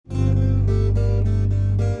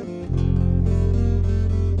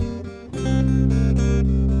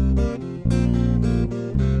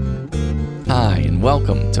and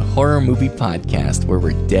welcome to Horror Movie Podcast, where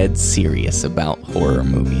we're dead serious about horror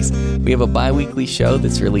movies. We have a bi-weekly show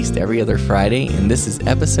that's released every other Friday, and this is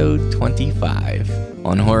episode 25.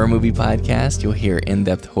 On Horror Movie Podcast, you'll hear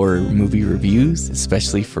in-depth horror movie reviews,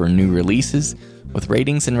 especially for new releases, with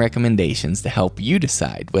ratings and recommendations to help you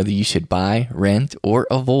decide whether you should buy, rent, or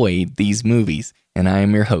avoid these movies. And I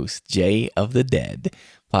am your host, Jay of the Dead,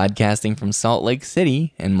 podcasting from Salt Lake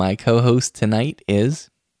City, and my co-host tonight is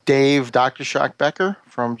Dave, Dr. Shock Becker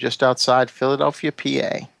from just outside Philadelphia,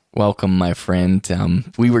 PA. Welcome, my friend.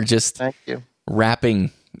 We were just Thank you. rapping,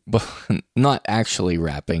 not actually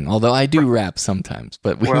rapping, although I do rap sometimes.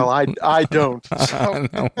 But I don't. So.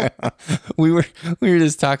 we were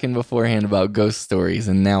just talking beforehand about ghost stories,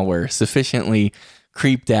 and now we're sufficiently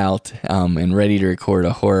creeped out and ready to record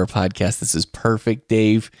a horror podcast. This is perfect,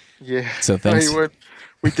 Dave. Yeah. So thanks.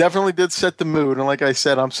 We definitely did set the mood, and like I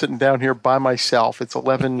said, I'm sitting down here by myself. It's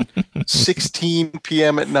 11:16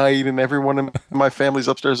 p.m. at night, and everyone in my family's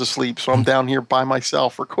upstairs asleep, so I'm down here by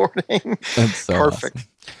myself recording. That's so perfect. Awesome.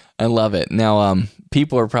 I love it. Now,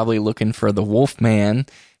 people are probably looking for the Wolfman,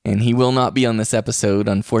 and he will not be on this episode,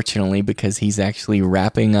 unfortunately, because he's actually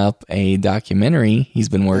wrapping up a documentary he's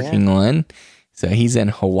been working on. So he's in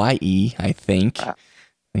Hawaii, I think.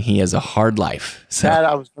 He has a hard life. So that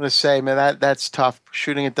I was going to say, man, that's tough.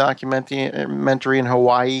 Shooting a documentary in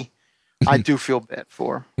Hawaii, I do feel bad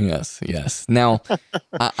for. Yes. Now,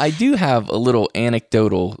 I do have a little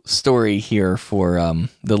anecdotal story here for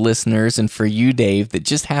the listeners and for you, Dave, that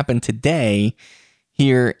just happened today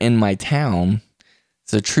here in my town.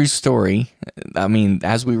 It's a true story. I mean,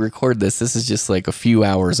 as we record this is just like a few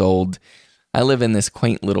hours old. I live in this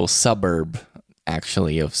quaint little suburb,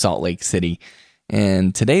 actually, of Salt Lake City.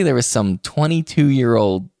 And today there was some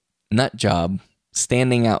 22-year-old nut job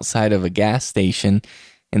standing outside of a gas station.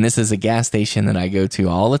 And this is a gas station that I go to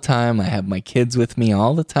all the time. I have my kids with me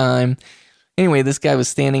all the time. Anyway, this guy was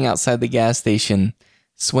standing outside the gas station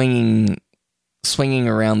swinging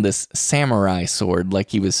around this samurai sword like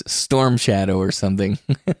he was Storm Shadow or something.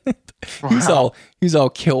 Wow. He's all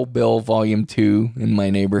Kill Bill Volume 2 in my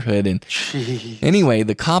neighborhood. And anyway,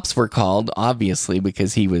 the cops were called, obviously,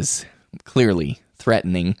 because he was clearly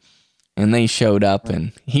threatening, and they showed up,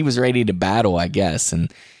 and he was ready to battle, I guess,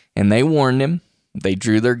 and they warned him. They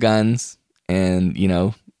drew their guns, and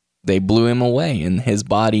they blew him away, and his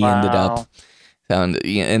body ended up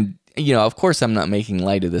and of course I'm not making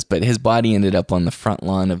light of this, but his body ended up on the front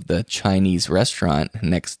lawn of the Chinese restaurant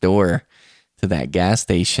next door to that gas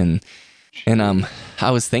station. And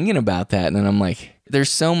I was thinking about that, and I'm like, there's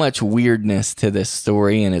so much weirdness to this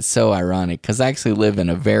story, and it's so ironic because I actually live in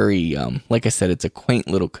a very, like I said, it's a quaint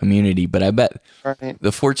little community, but I bet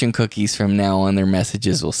the fortune cookies from now on, their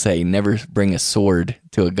messages will say, never bring a sword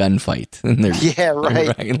to a gunfight. And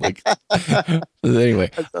right. Like, anyway.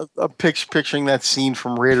 I'm picturing that scene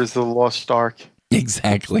from Raiders of the Lost Ark.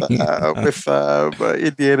 Exactly. With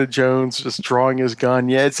Indiana Jones just drawing his gun.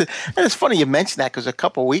 Yeah, it's funny you mentioned that because a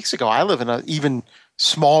couple of weeks ago, I live in an even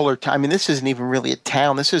smaller town. I mean, this isn't even really a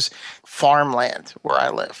town. This is farmland where I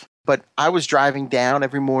live. But I was driving down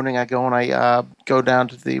every morning. I go and I go down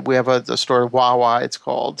to we have a store, Wawa, it's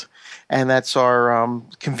called. And that's our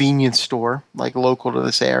convenience store, like local to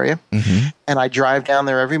this area. Mm-hmm. And I drive down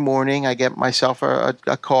there every morning. I get myself a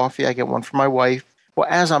coffee. I get one for my wife. Well,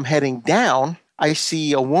 as I'm heading down, I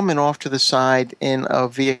see a woman off to the side in a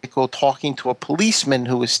vehicle talking to a policeman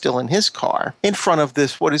who is still in his car in front of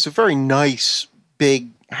this, what is a very nice, big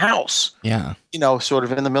house. Yeah. Sort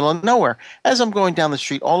of in the middle of nowhere. As I'm going down the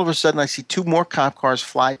street, all of a sudden I see two more cop cars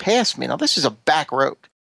fly past me. Now, this is a back road.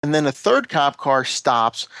 And then a third cop car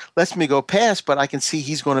stops, lets me go past, but I can see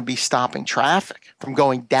he's going to be stopping traffic from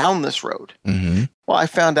going down this road. Mm-hmm. Well, I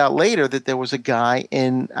found out later that there was a guy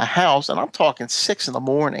in a house, and I'm talking 6 in the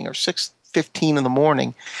morning or 6:15 in the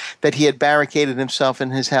morning, that he had barricaded himself in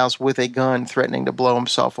his house with a gun, threatening to blow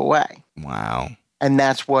himself away. Wow. And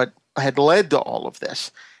that's what had led to all of this.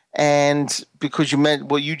 And because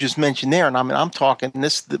you just mentioned there, and I'm talking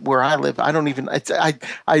this where I live. I don't even. It's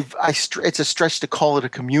a stretch to call it a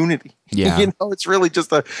community. Yeah. It's really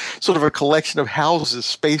just a sort of a collection of houses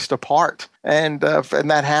spaced apart, and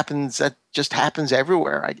that happens. That just happens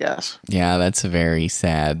everywhere, I guess. Yeah, that's very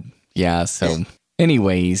sad. Yeah. So,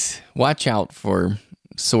 anyways, watch out for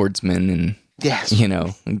swordsmen and. Yes.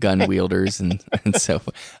 Gun wielders and so.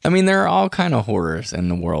 I mean, there are all kind of horrors in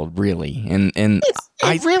the world, really, and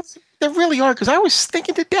there really are. Because I was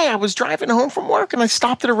thinking today, I was driving home from work and I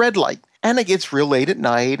stopped at a red light, and it gets real late at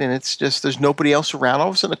night, and it's just there's nobody else around. All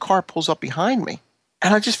of a sudden, a car pulls up behind me,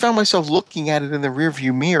 and I just found myself looking at it in the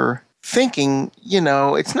rearview mirror, thinking,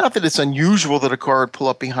 it's not that it's unusual that a car would pull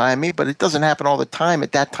up behind me, but it doesn't happen all the time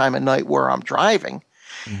at that time of night where I'm driving.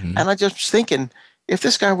 Mm-hmm. And I just was thinking, if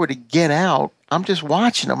this guy were to get out, I'm just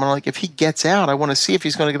watching him. I'm like, if he gets out, I want to see if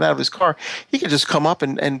he's going to get out of his car. He could just come up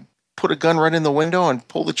and put a gun right in the window and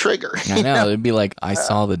pull the trigger. I know. It'd be like, I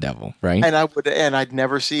saw the devil, right? And I'd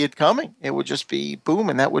never see it coming. It would just be boom,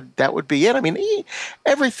 and that would be it. I mean,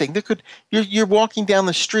 everything. You're walking down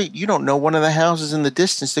the street. You don't know, one of the houses in the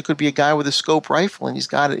distance, there could be a guy with a scope rifle, and he's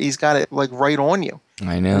got it like right on you.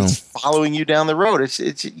 I know. And he's following you down the road.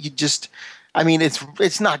 It's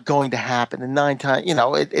not going to happen. And 9 times,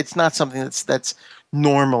 it's not something that's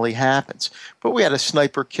normally happens. But we had a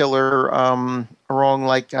sniper killer along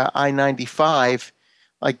like I-95,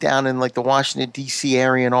 like down in like the Washington D.C.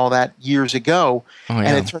 area and all that years ago. Oh, yeah.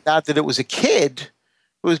 And it turned out that it was a kid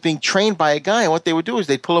who was being trained by a guy. And what they would do is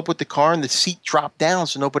they'd pull up with the car and the seat dropped down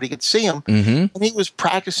so nobody could see him. Mm-hmm. And he was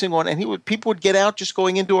practicing people would get out just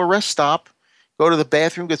going into a rest stop, go to the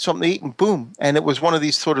bathroom, get something to eat, and boom. And it was one of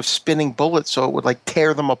these sort of spinning bullets, so it would like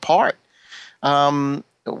tear them apart.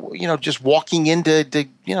 Just walking in to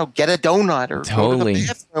get a donut or go to the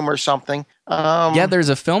bathroom or something. Yeah, there's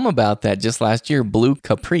a film about that just last year, Blue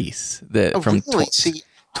Caprice, from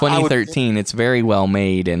 2013. It's very well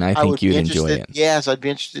made, and I think you'd enjoy it. Yes, I'd be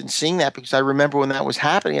interested in seeing that because I remember when that was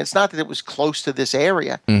happening. It's not that it was close to this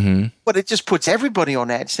area, mm-hmm. but it just puts everybody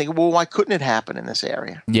on edge, thinking, well, why couldn't it happen in this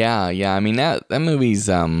area? Yeah. I mean, that movie's...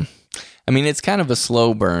 it's kind of a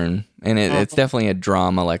slow burn, and it's definitely a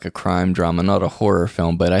drama, like a crime drama, not a horror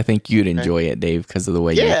film, but I think you'd enjoy it, Dave, because of the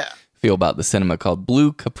way you feel about the cinema, called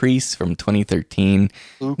Blue Caprice from 2013.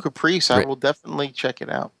 Blue Caprice, I will definitely check it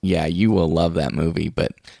out. Yeah, you will love that movie,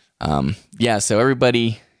 but so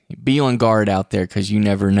everybody be on guard out there because you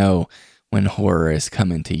never know when horror is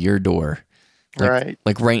coming to your door. Right.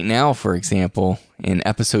 Like right now, for example, in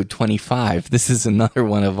episode 25, this is another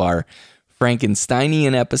one of our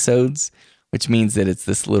Frankensteinian episodes, which means that it's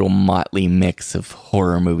this little motley mix of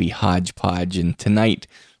horror movie hodgepodge. And tonight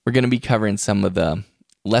we're going to be covering some of the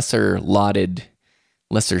lesser lauded,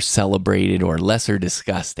 lesser celebrated, or lesser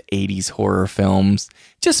discussed 80s horror films,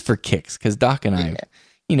 just for kicks, because Doc and I,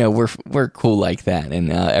 we're cool like that.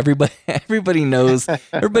 And everybody knows,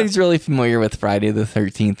 everybody's really familiar with Friday the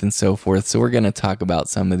 13th and so forth. So we're going to talk about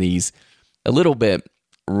some of these a little bit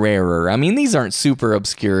rarer. I mean, these aren't super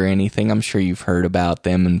obscure or anything. I'm sure you've heard about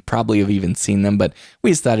them and probably have even seen them, but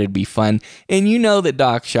we just thought it'd be fun. And you know that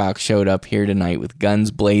Doc Shock showed up here tonight with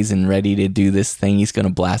guns blazing, ready to do this thing. He's going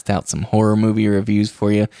to blast out some horror movie reviews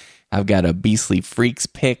for you. I've got a Beastly Freaks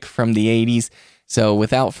pick from the 80s. So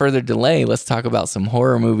without further delay, let's talk about some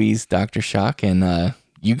horror movies, Dr. Shock, and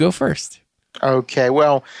you go first. Okay,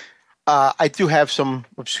 well, I do have some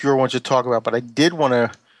obscure ones to talk about, but I did want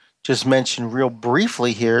to just mention real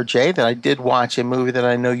briefly here, Jay, that I did watch a movie that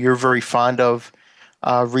I know you're very fond of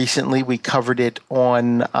recently. We covered it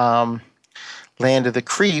on Land of the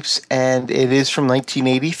Creeps, and it is from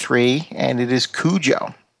 1983, and it is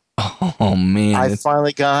Cujo. Oh man! I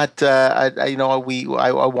finally got. I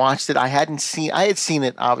watched it. I had seen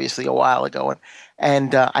it obviously a while ago,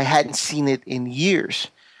 and I hadn't seen it in years.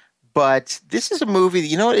 But this is a movie.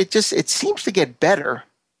 It seems to get better.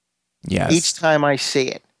 Yes. Each time I see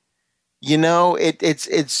it.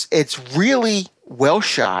 It's really well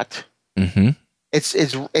shot. Mm-hmm.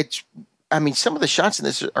 It's. I mean, some of the shots in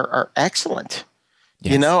this are excellent.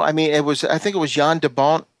 Yes. I think it was Jan de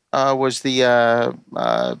Bont was the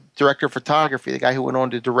director of photography, the guy who went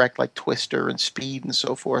on to direct like Twister and Speed and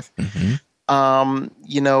so forth. Mm-hmm.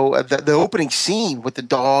 The opening scene with the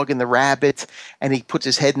dog and the rabbit, and he puts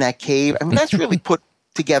his head in that cave. I mean, that's really put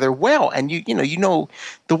together well, and you know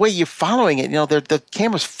the way you're following it. The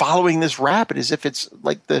camera's following this rabbit as if it's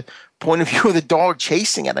like the point of view of the dog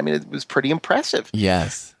chasing it. I mean, it was pretty impressive.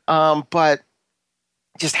 Yes. But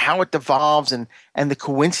just how it devolves and the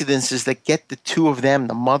coincidences that get the two of them,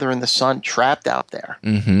 the mother and the son, trapped out there.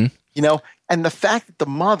 Mm-hmm. And the fact that the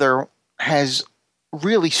mother has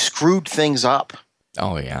really screwed things up.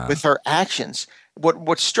 Oh yeah. With her actions.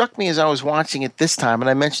 What struck me as I was watching it this time, and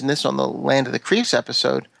I mentioned this on the Land of the Creeps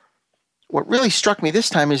episode, what really struck me this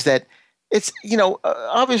time is that it's,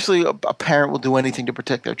 obviously a parent will do anything to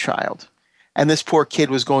protect their child. And this poor kid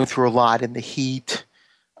was going through a lot in the heat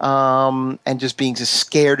and just being as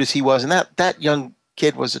scared as he was. And that young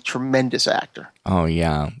kid was a tremendous actor. Oh,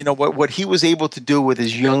 yeah. What he was able to do with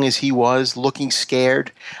as young as he was, looking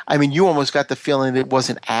scared. I mean, you almost got the feeling that it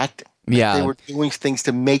wasn't acting. Yeah. They were doing things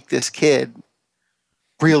to make this kid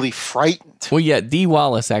really frightened. Well, yeah, Dee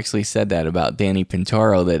Wallace actually said that about Danny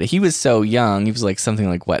Pintauro, that he was so young. He was like something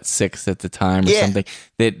like, 6 at the time or something,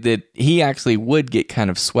 that he actually would get kind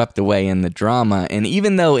of swept away in the drama. And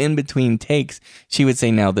even though in between takes, she would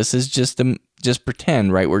say, "No, this is just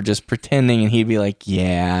pretend, right? We're just pretending." And he'd be like,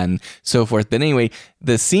 "Yeah," and so forth. But anyway,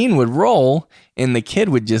 the scene would roll and the kid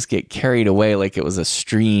would just get carried away like it was a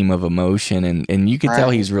stream of emotion. And you could tell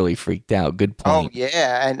he's really freaked out. Good point. Oh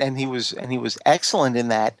yeah. And he was excellent in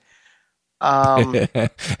that. Yeah.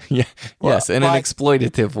 Yes. In an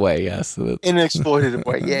exploitative way. Yes. In an exploitative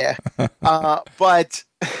way. Yeah.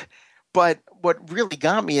 But what really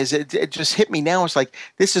got me is it just hit me now. It's like,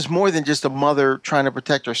 this is more than just a mother trying to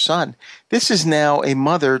protect her son. This is now a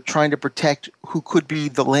mother trying to protect who could be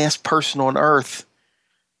the last person on earth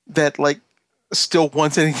that still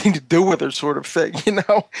wants anything to do with her, sort of thing,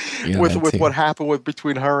 with what happened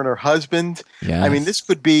between her and her husband. Yes. I mean, this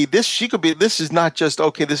is not just,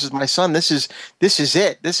 okay, this is my son. This is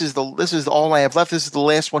it. This is all I have left. This is the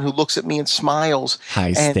last one who looks at me and smiles.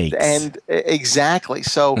 High stakes. And exactly.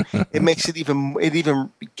 So it makes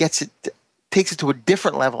it takes it to a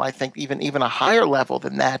different level, I think, even a higher level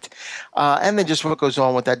than that. And then just what goes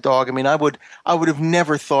on with that dog. I mean, I would have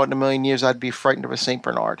never thought in a million years I'd be frightened of a Saint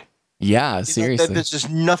Bernard. Yeah, seriously. There's just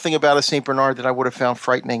nothing about a Saint Bernard that I would have found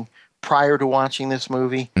frightening prior to watching this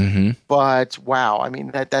movie. Mm-hmm. But wow, I mean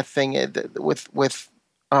that thing with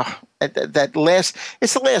that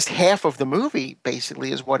it's the last half of the movie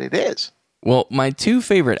basically is what it is. Well, my two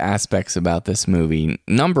favorite aspects about this movie,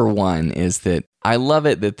 number one is that I love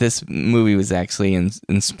it that this movie was actually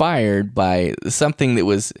inspired by something that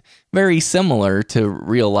was very similar to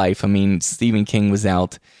real life. I mean, Stephen King was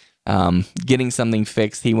out getting something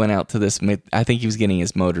fixed. He went out to this, I think he was getting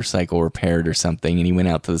his motorcycle repaired or something, and he went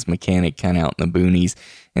out to this mechanic kind of out in the boonies,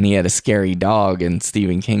 and he had a scary dog, and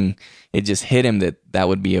Stephen King, it just hit him that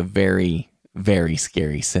would be a very, very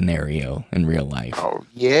scary scenario in real life. Oh,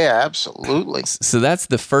 yeah, absolutely. So that's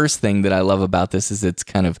the first thing that I love about this, is it's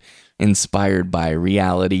kind of inspired by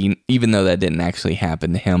reality, even though that didn't actually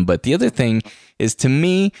happen to him. But the other thing is, to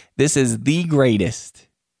me, this is the greatest,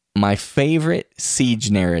 my favorite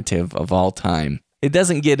siege narrative of all time. It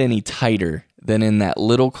doesn't get any tighter than in that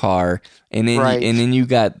little car, and then you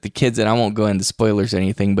got the kids, and I won't go into spoilers or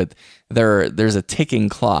anything, but there's a ticking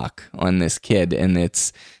clock on this kid, and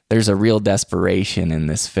there's a real desperation in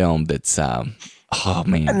this film that's oh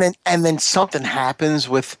man. And then something happens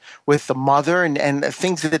with the mother and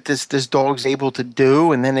things that this dog's able to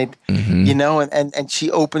do, and then it and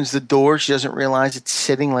she opens the door, she doesn't realize it's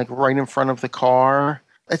sitting right in front of the car.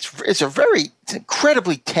 It's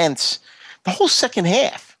incredibly tense. The whole second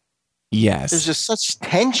half. Yes. There's just such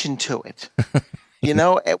tension to it.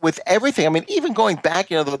 With everything. I mean, even going back,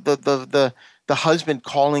 the husband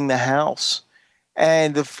calling the house,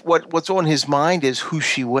 and what's on his mind is who's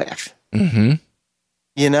she with. Mm-hmm.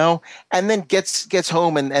 And then gets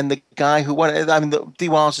home, and the guy Dee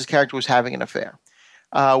Wallace's character was having an affair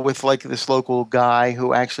with this local guy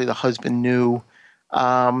who actually the husband knew.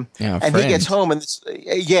 And he gets home, and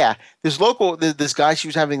this guy she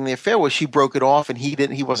was having the affair with, she broke it off, and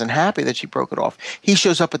he wasn't happy that she broke it off. He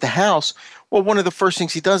shows up at the house. Well, one of the first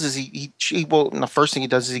things he does is the first thing he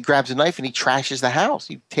does is he grabs a knife and he trashes the house.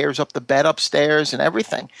 He tears up the bed upstairs and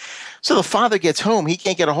everything. So the father gets home, he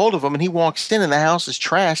can't get a hold of him, and he walks in and the house is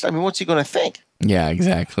trashed. I mean, what's he going to think? Yeah,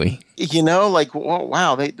 exactly.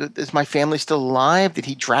 Wow, is my family still alive? Did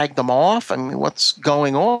he drag them off? I mean, what's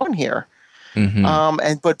going on here?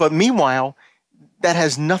 Mm-hmm. But meanwhile, that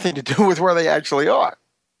has nothing to do with where they actually are.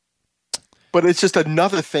 But it's just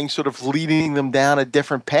another thing sort of leading them down a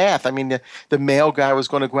different path. I mean, the mail guy was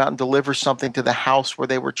going to go out and deliver something to the house where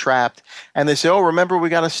they were trapped. And they say, oh, remember, we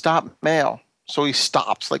got to stop mail. So he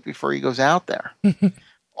stops before he goes out there.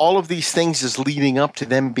 All of these things is leading up to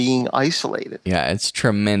them being isolated. Yeah, it's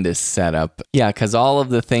tremendous setup. Yeah, because all of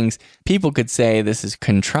the things, people could say this is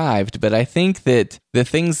contrived, but I think that the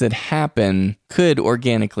things that happen could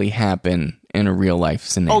organically happen in a real life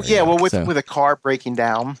scenario. Oh, yeah, well, with a car breaking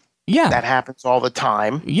down. Yeah. That happens all the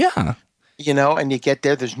time. Yeah. And you get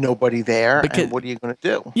there's nobody there, and what are you going to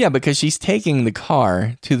do? Yeah, because she's taking the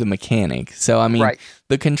car to the mechanic. So, I mean,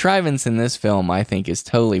 the contrivance in this film, I think, is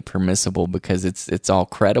totally permissible because it's all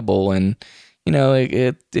credible and,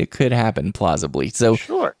 it could happen plausibly. So,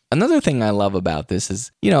 sure. Another thing I love about this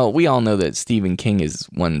is, we all know that Stephen King is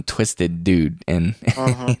one twisted dude, and,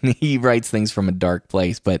 and he writes things from a dark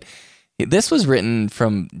place, but this was written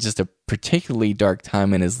from just a particularly dark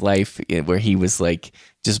time in his life where he was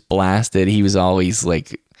just blasted. He was always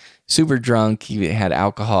super drunk. He had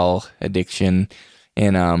alcohol addiction,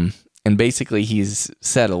 and and basically he's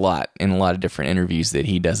said a lot in a lot of different interviews that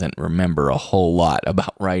he doesn't remember a whole lot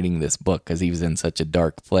about writing this book because he was in such a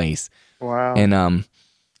dark place. Wow. And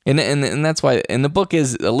that's why, and the book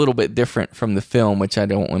is a little bit different from the film, which I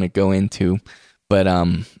don't want to go into, but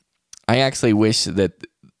I actually wish that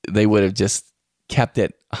they would have just kept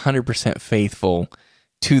it 100% faithful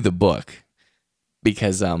to the book,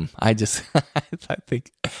 because I just I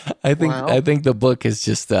think the book is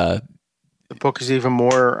just the book is even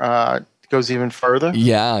more goes even further.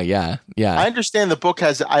 Yeah. I understand the book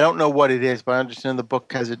has, I don't know what it is, but I understand the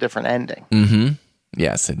book has a different ending. Mm-hmm.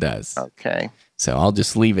 Yes, it does. Okay. So I'll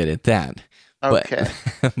just leave it at that. Okay.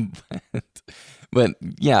 But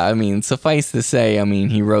yeah, I mean, suffice to say, I mean,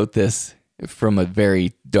 he wrote this from a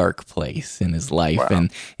very dark place in his life. Wow.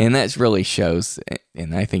 And that really shows,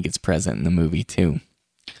 and I think it's present in the movie too.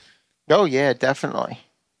 Oh yeah, definitely.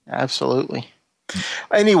 Absolutely.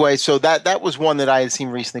 Anyway, so that was one that I had seen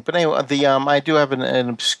recently. But anyway, I do have an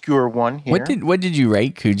obscure one here. What did you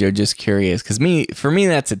rate, Cujo? Just curious, because for me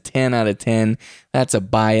that's a 10 out of 10. That's a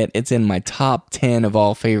buy it. It's in my top 10 of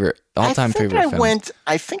all time favorite films.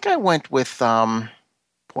 I think I went with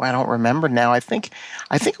boy, I don't remember now. I think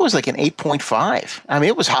it was like an 8.5. I mean,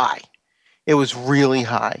 it was high. It was really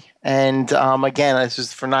high. And again, this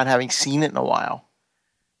is for not having seen it in a while.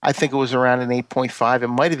 I think it was around an 8.5. It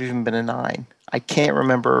might have even been a 9. I can't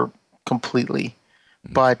remember completely,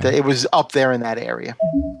 but it was up there in that area.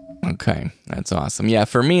 Okay, that's awesome. Yeah,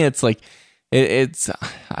 for me, it's like it's.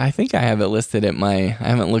 I think I have it listed at I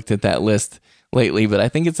haven't looked at that list lately, but I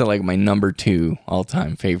think it's at like my number 2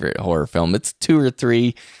 all-time favorite horror film. It's 2 or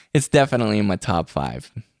 3. It's definitely in my top 5.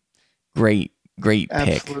 Great pick.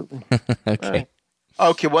 Absolutely. Okay. Right.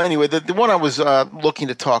 Okay, well, anyway, the one I was looking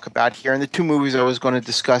to talk about here, and the 2 movies I was going to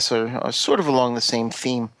discuss are sort of along the same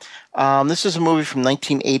theme. This is a movie from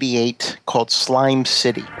 1988 called Slime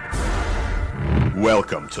City.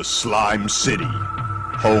 Welcome to Slime City,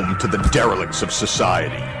 home to the derelicts of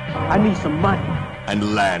society. I need some money.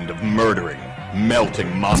 And land of murdering,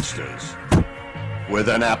 melting monsters. With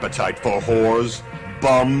an appetite for whores,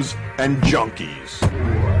 bums, and junkies.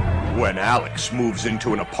 When Alex moves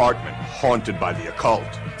into an apartment haunted by the occult,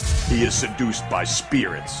 he is seduced by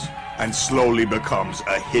spirits and slowly becomes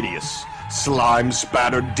a hideous,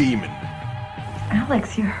 slime-spattered demon.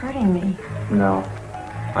 Alex, you're hurting me. No,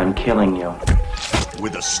 I'm killing you.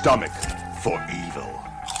 With a stomach for evil.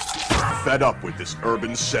 Fed up with this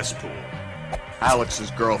urban cesspool,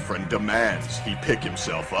 Alex's girlfriend demands he pick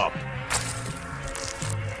himself up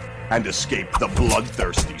and escape the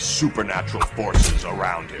bloodthirsty supernatural forces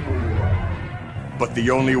around him. But the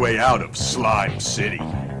only way out of Slime City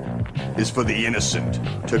is for the innocent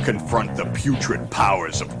to confront the putrid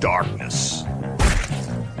powers of darkness.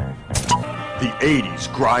 The 80s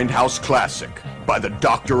grindhouse classic by the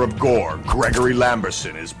Doctor of Gore, Gregory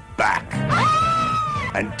Lamberson, is back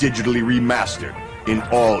and digitally remastered in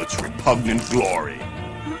all its repugnant glory.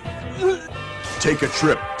 Take a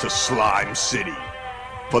trip to Slime City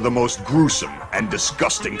for the most gruesome and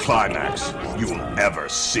disgusting climax you will ever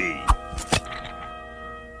see.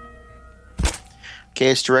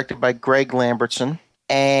 Okay, it's directed by Greg Lambertson,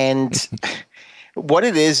 and what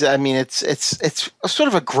it is, I mean, it's a sort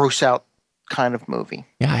of a gross out kind of movie.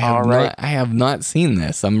 Yeah, I have not seen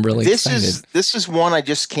this. I'm really excited. This is one I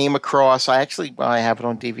just came across. I have it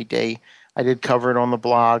on DVD. I did cover it on the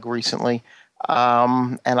blog recently.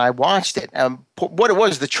 And I watched it. What it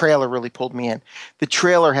was, the trailer really pulled me in. The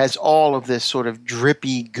trailer has all of this sort of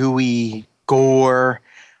drippy, gooey gore,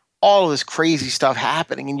 all of this crazy stuff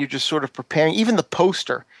happening, and you're just sort of preparing. Even the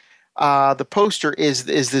poster. The poster is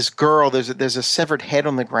this girl. There's a severed head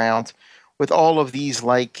on the ground with all of these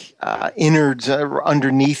like innards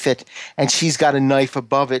underneath it, and she's got a knife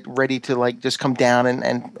above it, ready to like just come down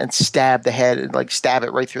and stab the head, and like stab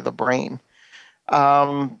it right through the brain.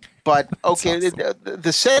 But okay, awesome.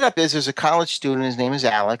 The setup is there's a college student. His name is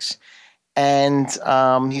Alex, and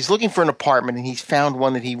he's looking for an apartment, and he's found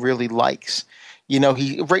one that he really likes. You know,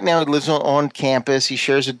 right now he lives on campus. He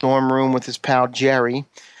shares a dorm room with his pal Jerry,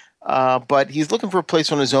 but he's looking for a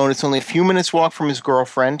place on his own. It's only a few minutes walk from his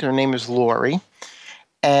girlfriend. Her name is Lori,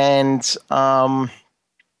 and it's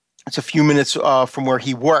a few minutes from where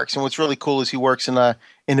he works. And what's really cool is he works in a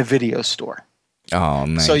video store. Oh,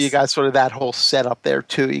 nice. So you got sort of that whole setup there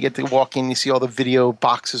too. You get to walk in, you see all the video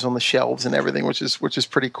boxes on the shelves and everything, which is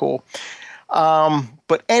pretty cool.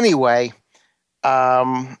 But anyway,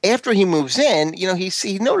 after he moves in, you know,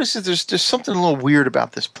 he notices there's something a little weird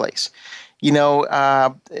about this place. You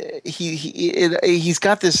know, he's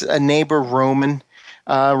got this neighbor Roman.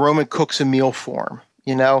 Roman cooks a meal for him.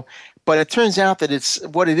 you know. But it turns out that it's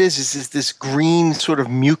what it is this green sort of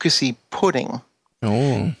mucusy pudding.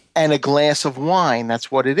 Oh. And a glass of wine.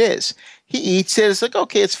 That's what it is. He eats it. It's like,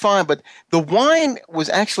 okay, it's fine. But the wine was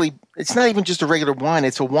actually, it's not even just a regular wine.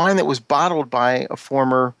 It's a wine that was bottled by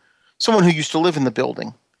someone who used to live in the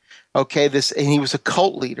building. Okay, and he was a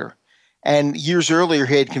cult leader. And years earlier,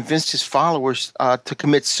 he had convinced his followers to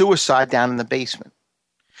commit suicide down in the basement.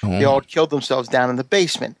 Oh. They all killed themselves down in the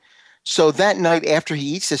basement. So that night after he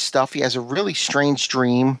eats this stuff, he has a really strange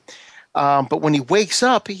dream. But when he wakes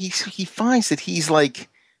up, he finds that he's like,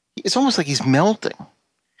 it's almost like he's melting.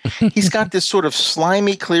 He's got this sort of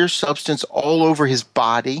slimy, clear substance all over his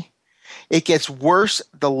body. It gets worse.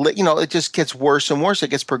 It just gets worse and worse. It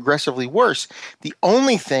gets progressively worse. The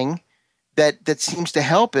only thing that seems to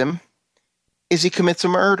help him is he commits a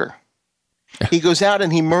murder. He goes out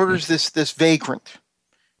and he murders this vagrant.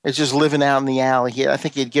 It's just living out in the alley. I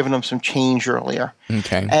think he had given him some change earlier.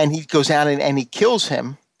 Okay. And he goes out and he kills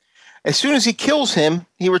him. As soon as he kills him,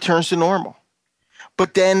 he returns to normal.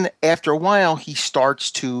 But then after a while, he starts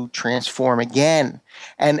to transform again.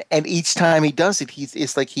 And each time he does it,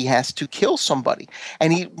 it's like he has to kill somebody.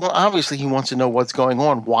 And obviously he wants to know what's going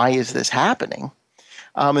on. Why is this happening?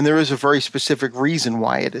 And there is a very specific reason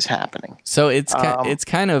why it is happening. So it's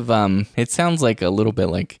kind of it sounds like a little bit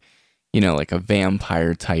like, like a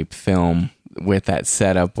vampire type film with that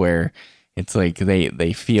setup where it's like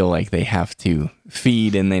they feel like they have to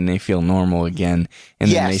feed and then they feel normal again. And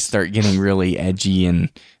then they start getting really edgy and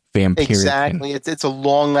vampiric. Exactly. It's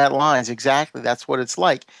along that lines. Exactly. That's what it's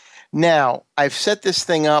like. Now, I've set this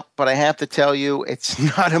thing up, but I have to tell you, it's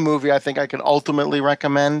not a movie I think I can ultimately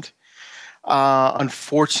recommend.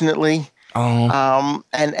 Unfortunately. Oh.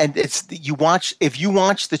 And if you watch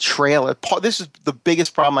the trailer, this is the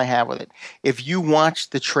biggest problem I have with it. If you watch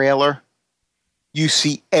the trailer, you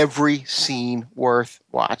see every scene worth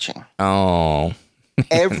watching. Oh.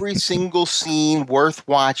 Every single scene worth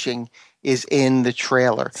watching is in the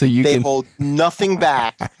trailer. So they hold nothing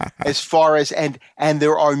back as far as and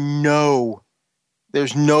there's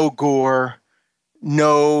no gore,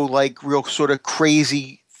 no like real sort of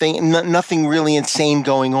crazy thing, nothing really insane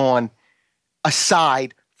going on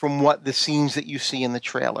aside from what the scenes that you see in the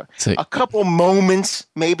trailer. So, a couple moments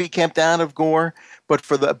maybe kept out of gore,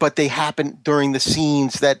 but they happen during the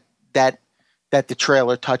scenes that the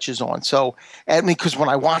trailer touches on. So, because when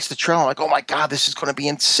I watch the trailer, I'm like, oh my God, this is going to be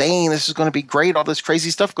insane. This is going to be great. All this crazy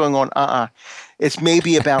stuff going on. It's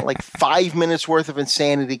maybe about like 5 minutes worth of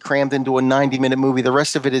insanity crammed into a 90-minute movie. The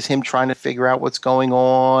rest of it is him trying to figure out what's going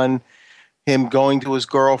on, him going to his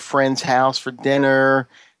girlfriend's house for dinner,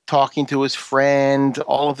 talking to his friend,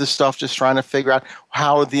 all of this stuff, just trying to figure out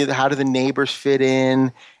how do the neighbors fit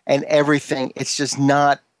in and everything. It's just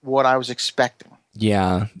not what I was expecting.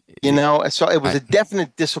 Yeah. So it was a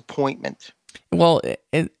definite disappointment. Well,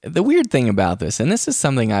 the weird thing about this, and this is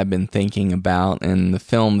something I've been thinking about, and the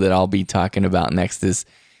film that I'll be talking about next is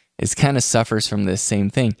kind of suffers from this same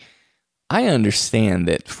thing. I understand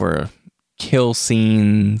that for kill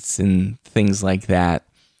scenes and things like that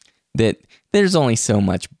there's only so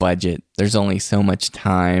much budget, there's only so much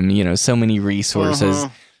time, so many resources. Uh-huh.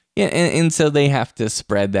 Yeah, and so they have to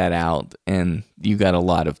spread that out, and you got a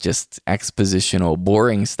lot of just expositional,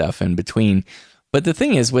 boring stuff in between. But the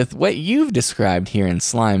thing is, with what you've described here in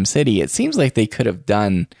Slime City, it seems like they could have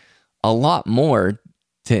done a lot more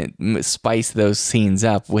to spice those scenes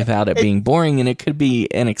up without it being boring, and it could be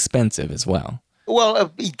inexpensive as well.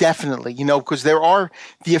 Well, definitely, because there are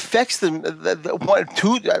the effects.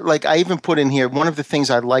 Like I even put in here, one of the things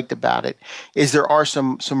I liked about it is there are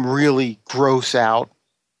some really gross out,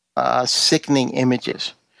 sickening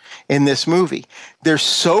images in this movie. They're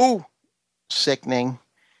so sickening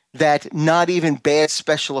that not even bad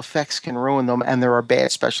special effects can ruin them, and there are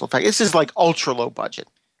bad special effects. This is like ultra low budget.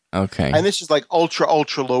 Okay. And this is like ultra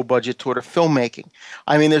low budget sort of filmmaking.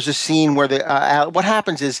 I mean, there's a scene where what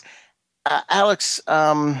happens is Alex,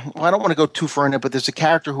 I don't want to go too far in it, but there's a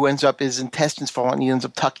character who ends up, his intestines fall and he ends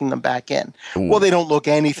up tucking them back in. Ooh. Well, they don't look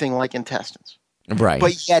anything like intestines. Right.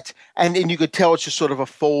 But yet, and you could tell it's just sort of a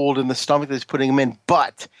fold in the stomach that's putting them in,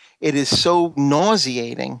 but it is so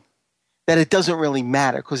nauseating that it doesn't really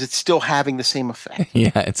matter because it's still having the same effect.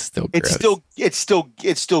 Yeah, it's still gross. It's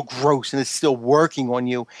still gross, and it's still working on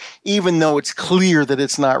you, even though it's clear that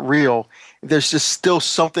it's not real. There's just still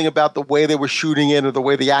something about the way they were shooting it or the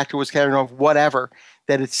way the actor was carrying on, whatever,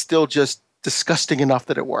 that it's still just disgusting enough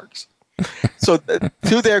that it works. So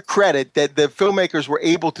to their credit, that the filmmakers were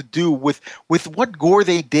able to do with what gore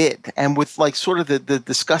they did and with like sort of the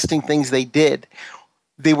disgusting things they did,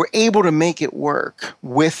 they were able to make it work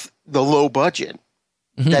with the low budget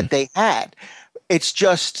that they had. It's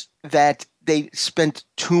just that they spent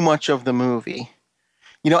too much of the movie.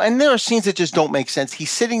 And there are scenes that just don't make sense.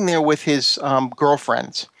 He's sitting there with his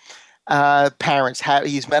girlfriend's parents.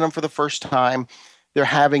 He's met them for the first time. They're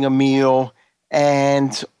having a meal,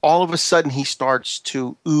 and all of a sudden he starts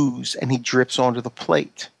to ooze and he drips onto the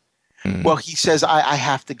plate. Well, he says, I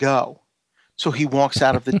have to go. So he walks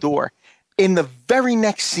out of the door. In the very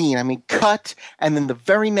next scene, cut, and then the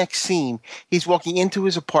very next scene, he's walking into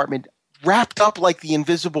his apartment wrapped up like the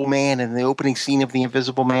Invisible Man in the opening scene of The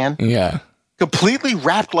Invisible Man. Yeah. Completely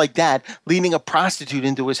wrapped like that, leading a prostitute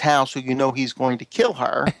into his house who he's going to kill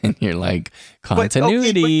her. And you're like,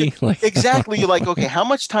 continuity. Exactly. You're like, okay, how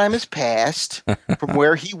much time has passed from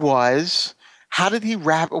where he was? How did he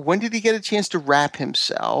wrap? When did he get a chance to wrap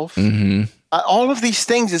himself? Mm-hmm. All of these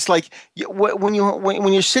things, it's like when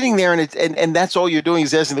you're sitting there and that's all you're doing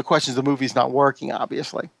is asking the questions, the movie's not working,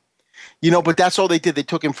 obviously. But that's all they did. They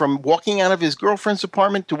took him from walking out of his girlfriend's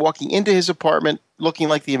apartment to walking into his apartment, looking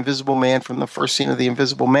like the Invisible Man from the first scene of The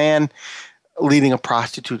Invisible Man, leading a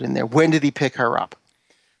prostitute in there. When did he pick her up?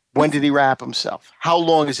 When did he wrap himself? How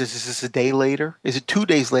long is this? Is this a day later? Is it 2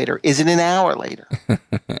 days later? Is it an hour later?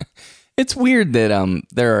 It's weird that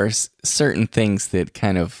there are certain things that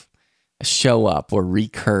kind of show up or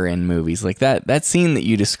recur in movies. Like that scene that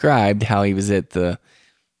you described, how he was at the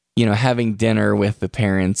having dinner with the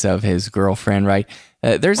parents of his girlfriend, right?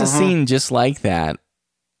 There's a scene just like that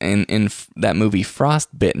in that movie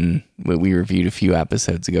Frostbitten, that we reviewed a few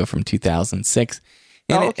episodes ago from 2006.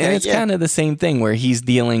 And it's kind of the same thing where he's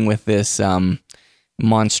dealing with this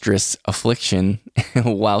monstrous affliction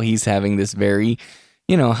while he's having this very,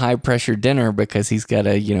 high pressure dinner because he's got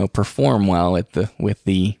to, perform well with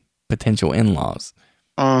the potential in-laws.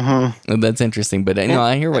 That's interesting. But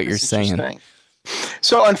I hear what you're saying.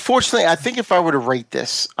 So unfortunately, I think if I were to rate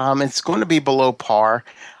this, it's going to be below par.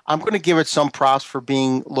 I'm going to give it some props for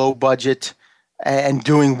being low budget and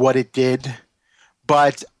doing what it did.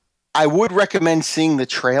 But I would recommend seeing the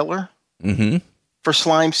trailer for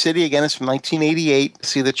Slime City. Again, it's from 1988.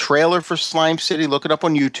 See the trailer for Slime City. Look it up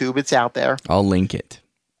on YouTube. It's out there. I'll link it.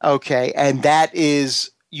 Okay. And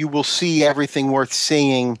you will see everything worth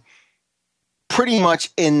seeing pretty much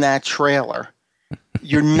in that trailer.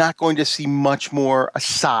 You're not going to see much more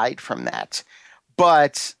aside from that.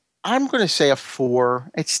 But I'm going to say a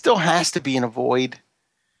 4. It still has to be an avoid,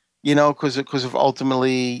 because of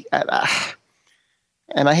ultimately, and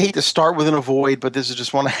I hate to start with an avoid, but this is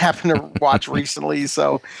just one I happened to watch recently.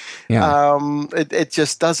 So it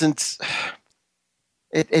just doesn't.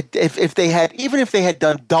 If they had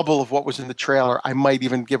done double of what was in the trailer, I might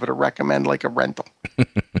even give it a recommend, like a rental.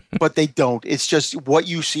 But they don't. It's just what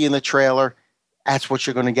you see in the trailer. That's what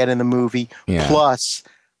you're going to get in the movie. Yeah. Plus,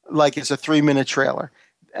 like it's a 3-minute trailer.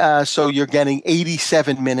 So you're getting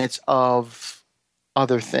 87 minutes of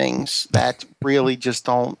other things that really just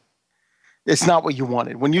don't. It's not what you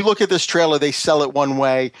wanted. When you look at this trailer, they sell it one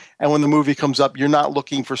way. And when the movie comes up, you're not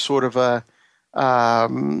looking for sort of a,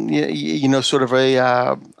 I'm going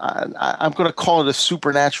to call it a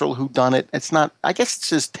supernatural whodunit. It's not, I guess it's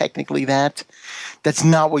just technically that. That's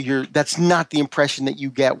not the impression that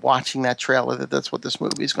you get watching that trailer, that's what this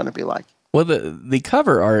movie is going to be like. Well, the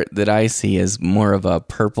cover art that I see is more of a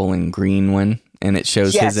purple and green one, and it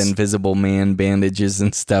shows his Invisible Man bandages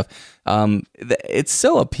and stuff. It's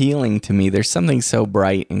so appealing to me. There's something so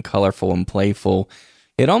bright and colorful and playful.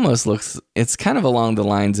 It almost it's kind of along the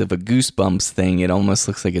lines of a Goosebumps thing. It almost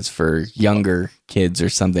looks like it's for younger kids or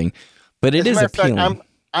something, but it is appealing.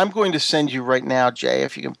 I'm going to send you right now, Jay,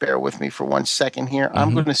 if you can bear with me for 1 second here.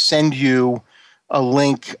 I'm going to send you a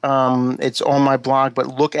link. It's on my blog, but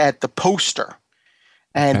look at the poster.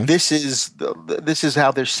 And this is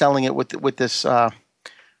how they're selling it with the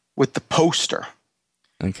poster.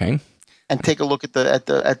 Okay. And take a look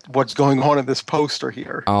at what's going on in this poster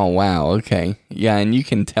here. Oh wow, okay. Yeah, and you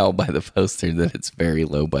can tell by the poster that it's very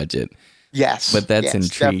low budget. Yes. But that's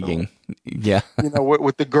intriguing. Definitely. Yeah.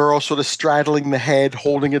 With the girl sort of straddling the head,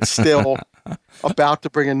 holding it still, about to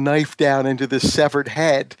bring a knife down into this severed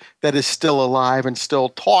head that is still alive and still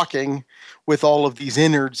talking with all of these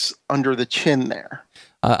innards under the chin there.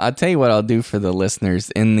 I'll tell you what I'll do for the listeners.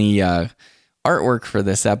 In the artwork for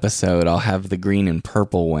this episode, I'll have the green and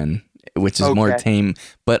purple one, which is more tame,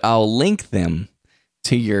 but I'll link them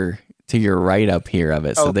to your write-up here of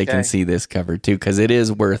it so they can see this cover too, because it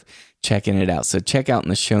is worth checking it out. So check out in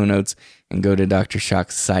the show notes and go to Dr.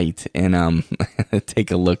 Shock's site and take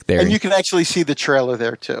a look there. And you can actually see the trailer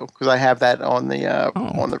there too, because I have that on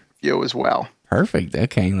the review as well. Perfect.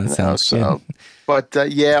 Okay, that sounds good. But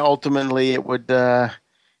ultimately it would.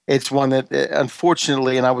 It's one that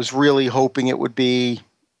unfortunately, and I was really hoping it would be.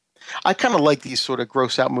 I kind of like these sort of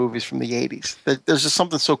gross out movies from the 80s. There's just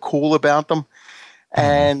something so cool about them.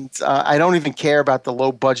 And I don't even care about the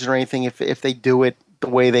low budget or anything if they do it the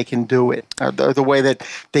way they can do it, or the way that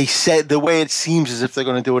they said, the way it seems as if they're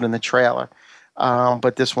going to do it in the trailer.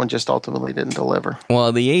 But this one just ultimately didn't deliver.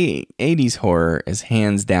 Well, the 80s horror is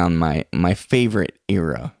hands down my favorite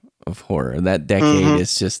era of horror. That decade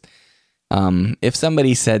is just, if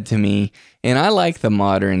somebody said to me, and I like the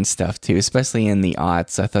modern stuff too, especially in the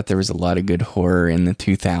aughts. I thought there was a lot of good horror in the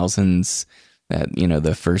 2000s, that,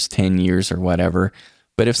 the first 10 years or whatever.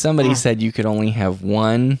 But if somebody said you could only have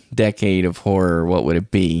one decade of horror, what would it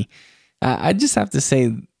be? I'd just have to say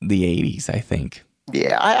the 80s, I think.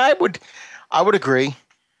 Yeah, I would agree.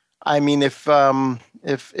 I mean, if I would,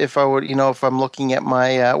 if I'm looking at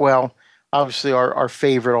my, obviously our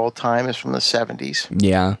favorite all time is from the 70s.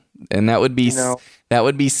 Yeah. And that would be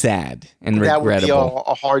sad and regrettable. That would be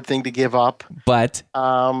a hard thing to give up. But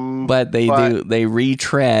they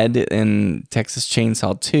retread in Texas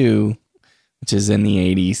Chainsaw 2, which is in the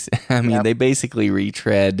 80s. I mean, they basically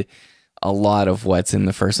retread a lot of what's in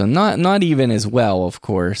the first one. Not even as well, of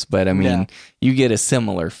course, but I mean, you get a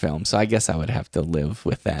similar film. So I guess I would have to live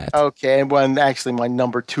with that. Okay, and actually my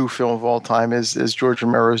number 2 film of all time is George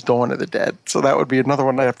Romero's Dawn of the Dead. So that would be another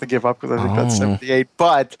one I have to give up because I think that's 78.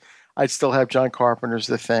 But I'd still have John Carpenter's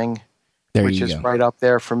The Thing, which is right up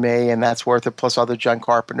there for me, and that's worth it. Plus other John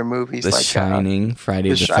Carpenter movies The Shining, Friday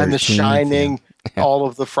the 13th. And The Shining, all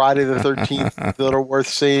of the Friday the 13th that are worth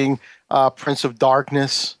seeing. Prince of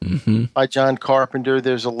Darkness by John Carpenter.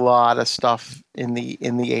 There's a lot of stuff in the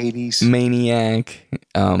 80s. Maniac.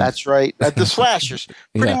 That's right. The slashers.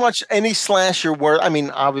 Pretty much any slasher where, I mean,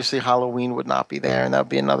 obviously Halloween would not be there, and that would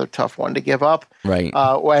be another tough one to give up. Right.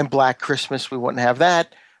 And Black Christmas, we wouldn't have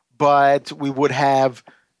that. But we would have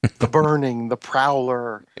The Burning, The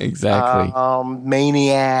Prowler. Exactly.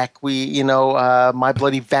 Maniac. My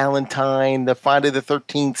Bloody Valentine, the Friday the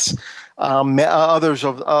 13th. Others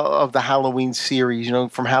of the Halloween series,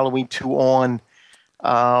 from Halloween 2 on,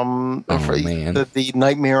 the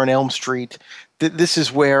Nightmare on Elm Street. This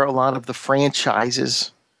is where a lot of the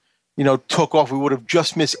franchises, took off. We would have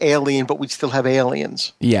just missed Alien, but we'd still have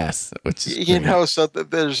Aliens. Yes, which is so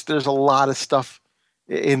there's a lot of stuff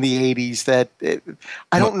in the 80s that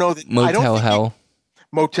I don't know that Motel Hell.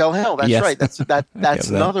 Motel Hell. That's right. That's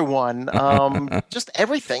another one. Just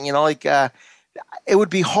everything. It would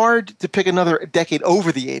be hard to pick another decade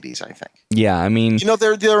over the 80s, I think. Yeah, I mean...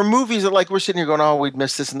 there are movies that, we're sitting here going, oh, we'd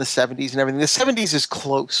miss this in the 70s and everything. The 70s is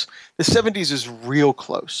close. The 70s is real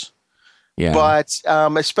close. Yeah. But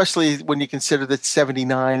especially when you consider that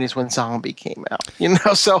 79 is when Zombie came out.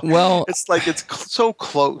 So it's it's so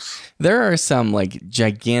close. There are some,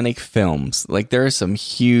 gigantic films. There are some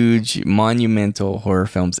huge, monumental horror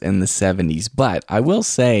films in the 70s. But I will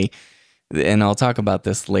say... and I'll talk about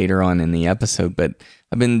this later on in the episode, but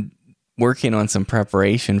I've been working on some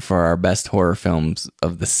preparation for our best horror films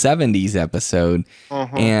of the 70s episode,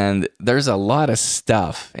 and there's a lot of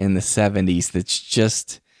stuff in the 70s that's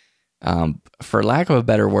just, for lack of a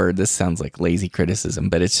better word, this sounds like lazy criticism,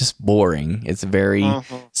 but it's just boring. It's very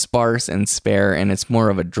sparse and spare, and it's more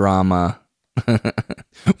of a drama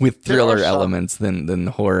with thriller elements than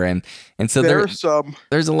horror, and so there's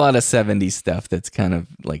a lot of 70s stuff that's kind of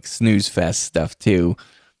like snooze fest stuff too,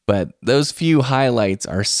 but those few highlights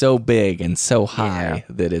are so big and so high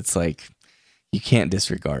that it's you can't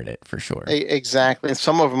disregard it for sure. Exactly. And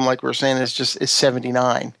some of them, like we're saying, is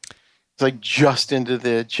 79. It's just into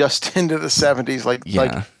the 70s, like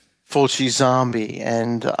Fulci Zombie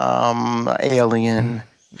and Alien,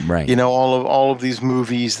 right? all of these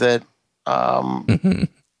movies that.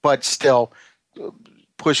 But still,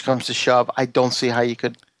 push comes to shove, I don't see how you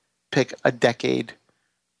could pick a decade.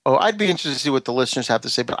 Oh, I'd be interested to see what the listeners have to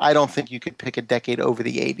say, but I don't think you could pick a decade over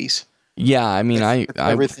the 80s. Yeah, I mean,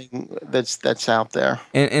 everything that's out there.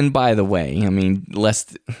 And by the way, I mean, unless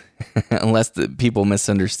the people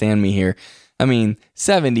misunderstand me here, I mean,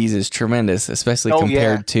 70s is tremendous, especially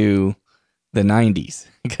compared to the 90s.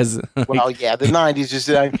 Because the 90s is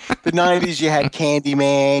the 90s. You had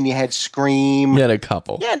Candyman, you had Scream. You had a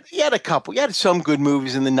couple. You had a couple. You had some good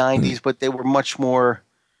movies in the 90s, but they were much more.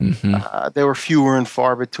 They were fewer and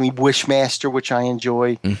far between. Wishmaster, which I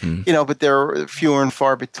enjoy, but they're fewer and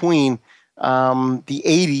far between. The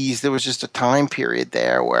 80s, there was just a time period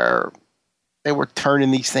there where they were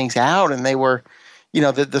turning these things out, and they were.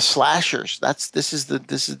 The slashers. This is the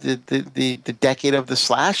decade of the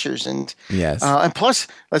slashers, and and plus,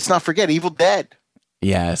 let's not forget Evil Dead.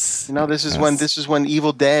 Yes, this is when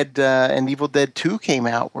Evil Dead and Evil Dead 2 came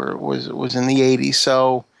out, where it was in the 80s.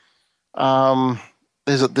 So,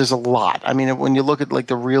 there's a lot. I mean, when you look at like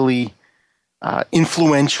the really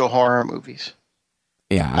influential horror movies,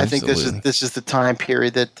 Yeah, I think this is the time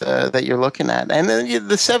period that you're looking at. And then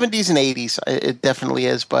the 70s and 80s, it definitely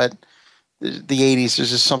is. But the 80s,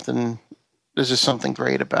 there's just something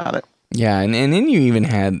great about it. Yeah, and then you even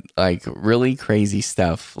had like really crazy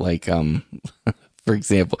stuff, like for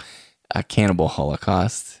example, a Cannibal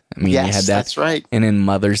Holocaust. I mean, Yes, you had that. that's right. And then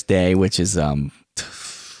Mother's Day, which is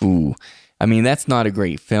ooh, I mean, that's not a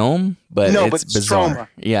great film, but it's bizarre. trauma.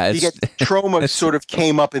 Yeah, You get trauma sort of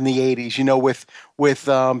came up in the 80s, with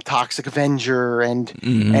Toxic Avenger and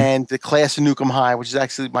the Class of Nukem High, which is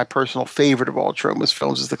actually my personal favorite of all Troma's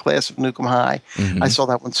films, is the Class of Nukem High. I saw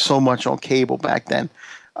that one so much on cable back then.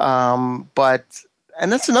 And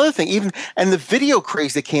that's another thing, and the video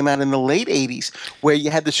craze that came out in the late 80s, where you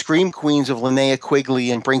had the Scream Queens of Linnea Quigley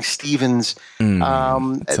and Brinke Stevens,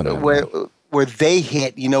 where they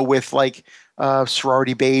hit, with like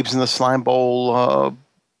Sorority Babes and the Slime Ball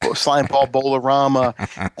Bolorama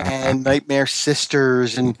and Nightmare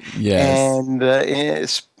Sisters and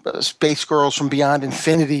Space Girls from Beyond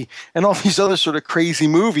Infinity and all these other sort of crazy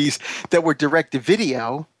movies that were direct to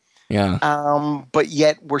video. Yeah. But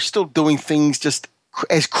yet we're still doing things just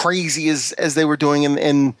as crazy as they were doing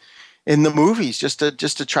in the movies, just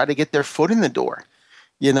to try to get their foot in the door.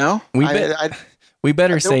 We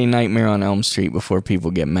better say Nightmare on Elm Street before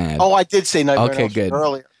people get mad. Oh, I did say Nightmare on Elm Street good.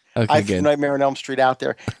 earlier. Okay, I good. threw Nightmare on Elm Street out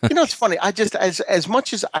there. It's funny. I just as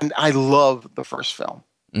much as I love the first film,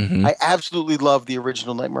 I absolutely love the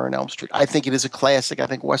original Nightmare on Elm Street. I think it is a classic. I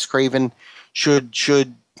think Wes Craven should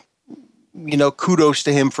kudos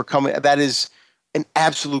to him for coming. That is an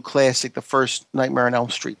absolute classic, the first Nightmare on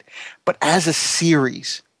Elm Street. But as a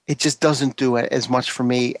series, it just doesn't do it as much for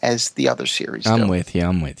me as the other series do. I'm with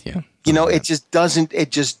you. It just doesn't.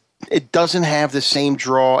 It doesn't have the same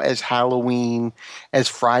draw as Halloween, as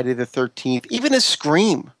Friday the 13th, even as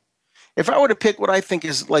Scream. If I were to pick what I think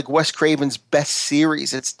is like Wes Craven's best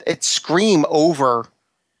series, it's Scream over.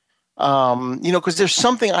 Because there's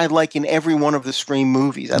something I like in every one of the Scream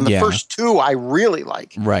movies, and the first two I really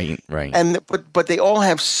like. Right. But they all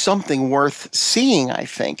have something worth seeing, I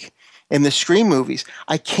think, in the Scream movies.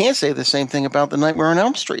 I can't say the same thing about the Nightmare on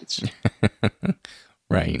Elm Streets.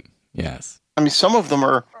 Right. Yes. I mean, some of them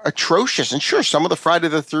are atrocious, and sure, some of the Friday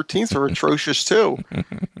the 13th are atrocious too.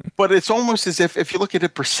 But it's almost as if you look at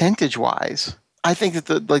it percentage-wise, I think that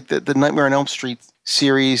the Nightmare on Elm Street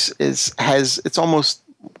series it's almost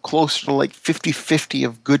closer to like 50-50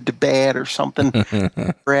 of good to bad or something.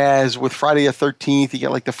 Whereas with Friday the 13th, you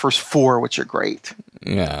get like the first four, which are great.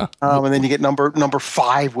 Yeah. And then you get number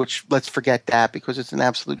 5, which let's forget that because it's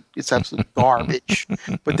absolute garbage.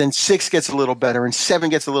 But then 6 gets a little better, and 7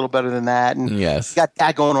 gets a little better than that. And you got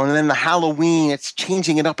that going on. And then the Halloween, it's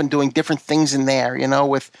changing it up and doing different things in there,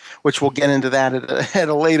 which we'll get into that at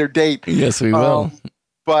a later date. Yes, we will.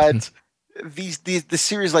 But the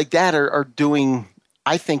series like that are doing,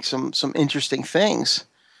 I think, some interesting things.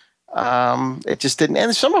 It just didn't,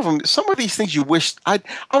 and some of these things you wish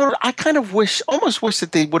almost wish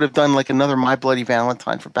that they would have done like another My Bloody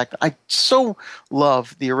Valentine for back then. I so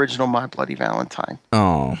love the original My Bloody Valentine.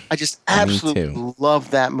 Oh, I just absolutely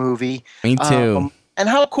love that movie. Me too. And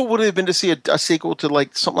how cool would it have been to see a sequel to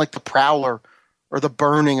like something like The Prowler or The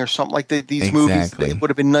Burning or something like these movies? It would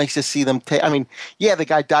have been nice to see them take. I mean, yeah, the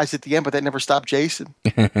guy dies at the end, but that never stopped Jason.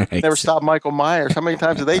 Never stopped Michael Myers. How many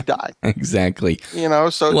times did they die? Exactly.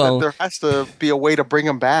 So there has to be a way to bring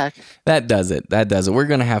them back. That does it. We're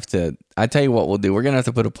going to have to, I tell you what we'll do. We're going to have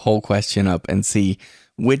to put a poll question up and see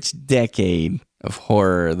which decade of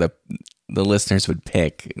horror the listeners would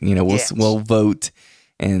pick. We'll vote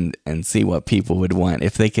and see what people would want.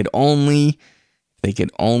 If they could only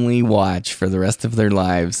watch for the rest of their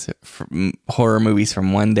lives horror movies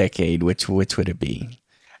from one decade, which would it be?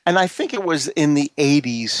 And I think it was in the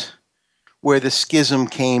 80s where the schism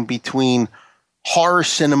came between horror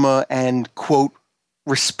cinema and, quote,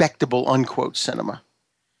 respectable, unquote, cinema.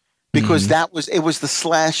 Because it was the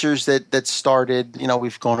slashers that started,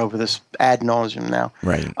 we've gone over this ad nauseum now.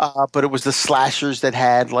 Right. But it was the slashers that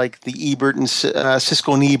had like the Ebert and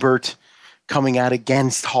Siskel and Ebert coming out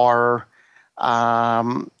against horror.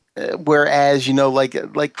 Whereas,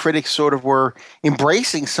 like critics sort of were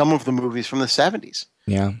embracing some of the movies from the 70s.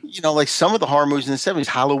 Yeah. Like some of the horror movies in the 70s,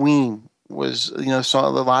 Halloween was, saw a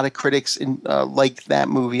lot of critics liked that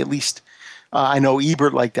movie. At least I know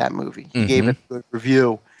Ebert liked that movie. He gave it a good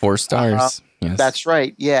review. 4 stars. Yes. That's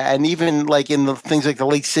right. Yeah. And even like in the things like the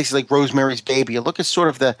late 60s, like Rosemary's Baby, you look at sort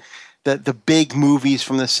of the big movies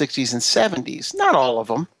from the 60s and 70s, not all of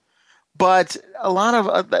them. But a lot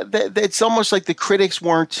of it's almost like the critics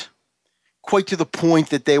weren't quite to the point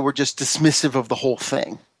that they were just dismissive of the whole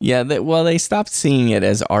thing. Yeah, they stopped seeing it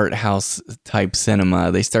as art house type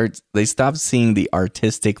cinema. They stopped seeing the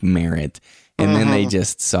artistic merit, and then they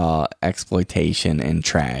just saw exploitation and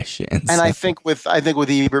trash. And so, I think with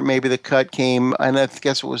Ebert, maybe the cut came, and I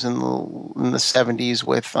guess it was in the 70s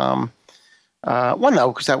with well,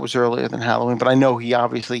 no, because that was earlier than Halloween. But I know he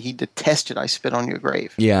detested "I Spit on Your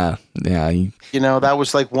Grave." Yeah. That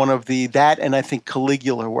was like one of that, and I think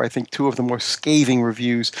Caligula, where I think two of the more scathing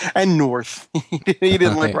reviews, and North. He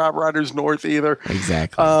didn't like Rob Reiner's North either.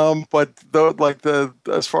 Exactly. But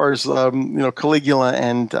as far as Caligula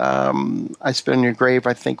and "I Spit on Your Grave,"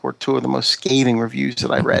 I think were two of the most scathing reviews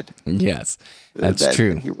that I read. Yes, that's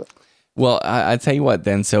true. Well, I tell you what,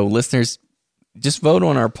 then. So, listeners, just vote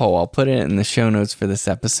on our poll. I'll put it in the show notes for this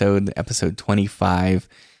episode 25.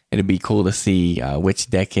 It'd be cool to see which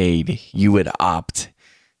decade you would opt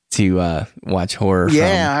to watch horror from.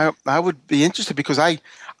 Yeah, I would be interested because I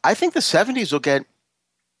think the 70s will get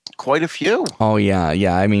quite a few. Oh,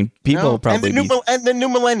 yeah. I mean, people probably... And the new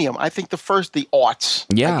millennium. I think the aughts.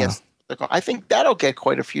 Yeah. I guess. I think that'll get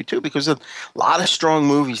quite a few, too, because of a lot of strong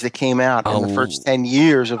movies that came out in the first 10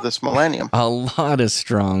 years of this millennium. A lot of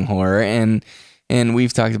strong horror, and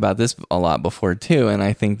we've talked about this a lot before, too, and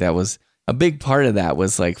I think that was a big part of that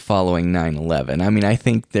was like following 9/11. I mean, I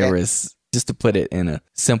think there was, just to put it in a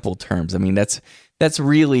simple terms, I mean, that's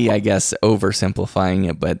really, I guess, oversimplifying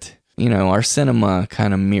it, but, our cinema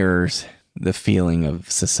kind of mirrors the feeling of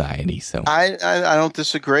society. So I don't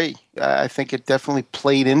disagree. I think it definitely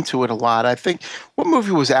played into it a lot. I think, what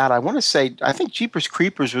movie was out? I think Jeepers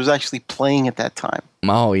Creepers was actually playing at that time.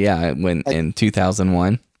 Oh yeah, in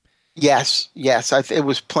 2001. Yes. It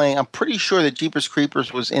was playing. I'm pretty sure that Jeepers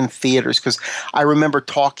Creepers was in theaters because I remember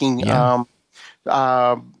talking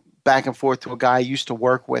back and forth to a guy I used to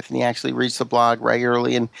work with, and he actually reads the blog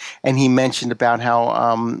regularly, and he mentioned about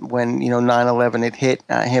how when 9/11 had hit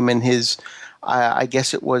him and his, I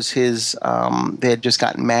guess it was his, they had just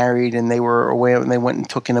gotten married and they were away and they went and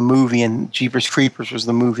took in a movie, and Jeepers Creepers was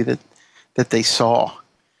the movie that they saw.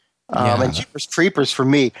 And Jeepers Creepers, for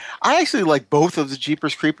me, I actually like both of the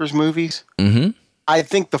Jeepers Creepers movies. Mm-hmm. I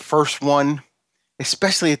think the first one,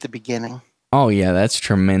 especially at the beginning. Oh yeah, that's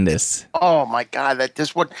tremendous. Oh my God, that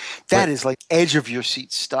is like edge of your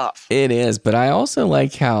seat stuff. It is, but I also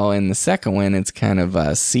like how in the second one it's kind of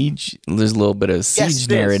a siege. There's a little bit of siege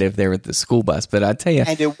narrative there with the school bus, but I tell you,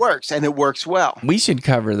 and it works well. We should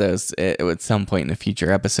cover those at some point in a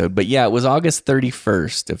future episode. But yeah, it was August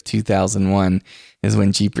 31st of 2001 is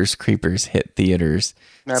when Jeepers Creepers hit theaters.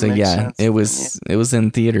 That makes sense. it was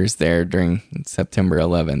in theaters there during September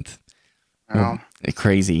 11th. Oh.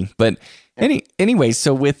 Crazy, but. Anyway,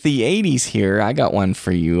 so with the 80s here, I got one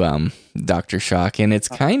for you, Dr. Shock, and it's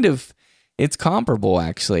it's comparable,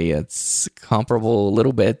 actually. It's comparable a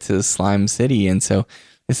little bit to Slime City, and so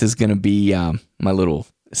this is going to be my little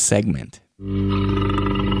segment. Jay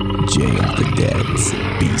of the Dead's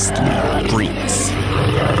Beastly Freaks.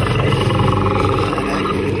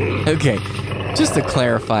 Okay, just to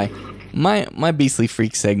clarify, my Beastly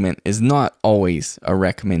Freak segment is not always a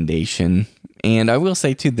recommendation. And I will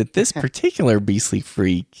say, too, that this particular Beastly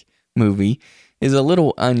Freak movie is a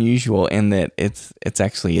little unusual in that it's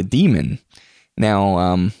actually a demon.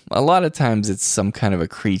 Now, a lot of times it's some kind of a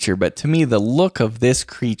creature, but to me, the look of this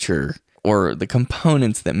creature or the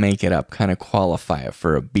components that make it up kind of qualify it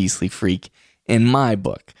for a Beastly Freak in my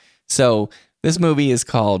book. So this movie is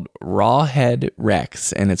called Rawhead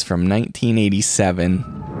Rex, and it's from 1987.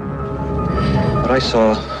 What I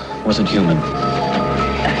saw wasn't human.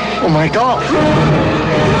 Oh my God!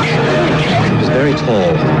 It was very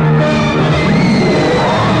tall.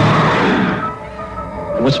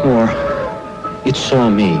 And what's more, it saw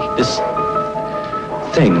me. This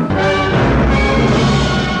thing.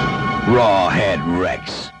 Rawhead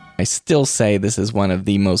Rex. I still say this is one of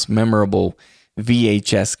the most memorable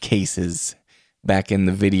VHS cases back in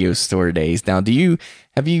the video store days. Now, do you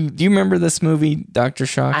remember this movie, Dr.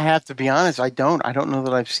 Shock? I have to be honest, I don't know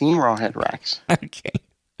that I've seen Rawhead Rex. Okay.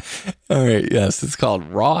 All right, yes, it's called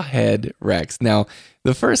Rawhead Rex. Now,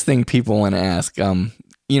 the first thing people want to ask,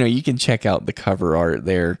 you can check out the cover art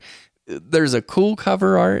there. There's a cool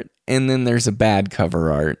cover art, and then there's a bad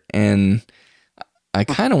cover art, and I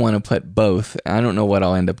kind of want to put both. I don't know what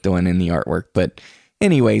I'll end up doing in the artwork, but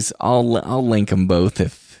anyways, I'll link them both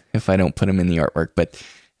if I don't put them in the artwork. But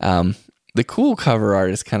the cool cover art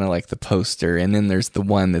is kind of like the poster, and then there's the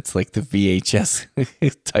one that's like the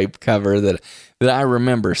VHS type cover that I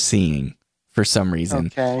remember seeing for some reason.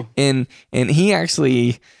 Okay. And he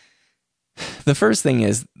actually, the first thing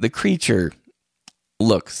is the creature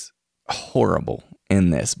looks horrible. in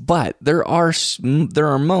this, but there are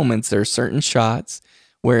moments, there are certain shots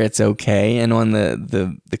where it's okay. And on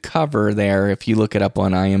the cover there, if you look it up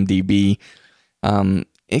on IMDb,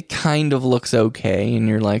 it kind of looks okay, and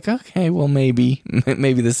you're like, okay, well, maybe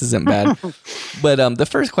this isn't bad. But the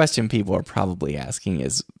first question people are probably asking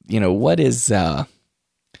is, what's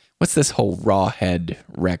this whole Rawhead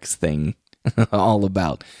Rex thing all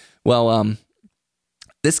about? Well,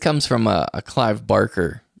 this comes from a Clive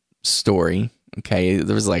Barker story. Okay,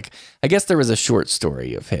 there was a short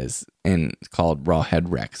story of his called Rawhead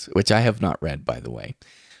Rex, which I have not read, by the way.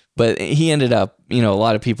 But he ended up, a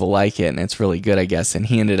lot of people like it, and it's really good, I guess. And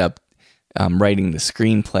he ended up writing the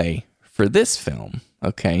screenplay for this film.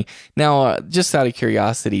 Okay. Now, just out of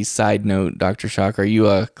curiosity, side note, Dr. Shock, are you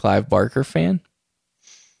a Clive Barker fan?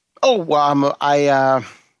 Oh, well,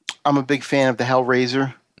 I'm a big fan of the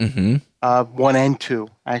Hellraiser, 1 and 2.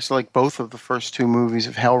 I actually like both of the first 2 movies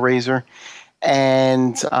of Hellraiser,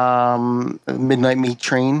 and Midnight Meat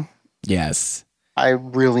Train. Yes. I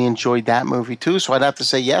really enjoyed that movie too, so I'd have to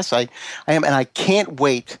say yes, I am, and I can't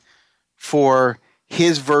wait for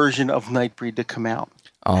his version of Nightbreed to come out.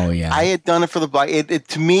 Oh yeah, I had done it for the Black.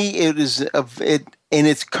 To me, it is in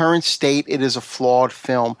its current state, it is a flawed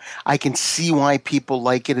film. I can see why people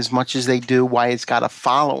like it as much as they do, why it's got a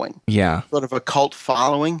following, sort of a cult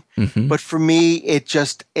following. But for me,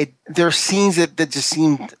 there are scenes that just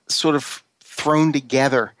seemed sort of thrown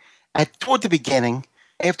together toward the beginning.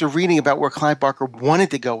 After reading about where Clive Barker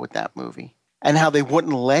wanted to go with that movie and how they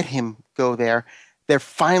wouldn't let him go there, they're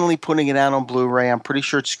finally putting it out on Blu-ray. I'm pretty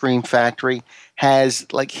sure Scream Factory has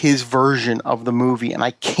like his version of the movie, and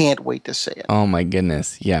I can't wait to see it. Oh my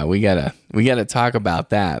goodness. Yeah, we gotta talk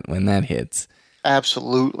about that when that hits.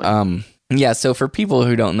 Absolutely. Yeah, so for people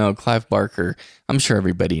who don't know, Clive Barker, I'm sure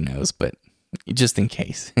everybody knows, but just in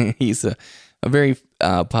case, he's a very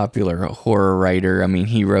popular horror writer. I mean,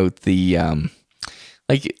 he wrote the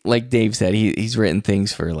like Dave said, he's written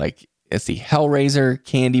things for Hellraiser,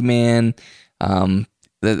 Candyman.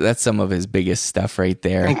 That's some of his biggest stuff right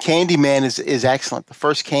there. And Candyman is excellent. The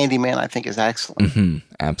first Candyman, I think, is excellent.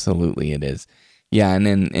 Absolutely, it is. Yeah, and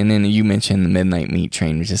then you mentioned the Midnight Meat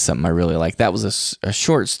Train, which is something I really like. That was a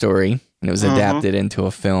short story, and it was adapted into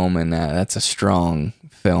a film, and that's a strong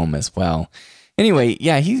film as well. Anyway,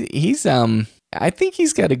 yeah, he's I think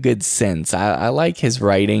he's got a good sense. I like his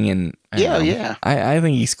writing, and I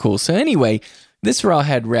think he's cool. So anyway, this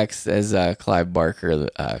Rawhead Rex is a Clive Barker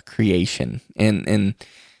creation, and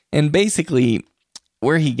basically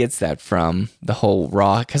where he gets that from, the whole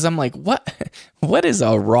raw, because I'm like, what is a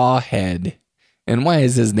rawhead, and why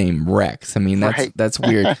is his name Rex? I mean, that's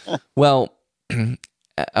weird. Well,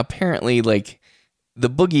 apparently, like the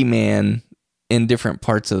boogeyman in different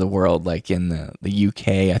parts of the world, like in the UK,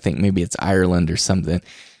 I think maybe it's Ireland or something,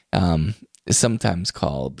 is sometimes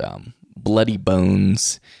called Bloody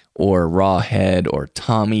Bones or Rawhead or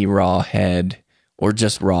Tommy Rawhead or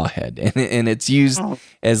just Rawhead. And it's used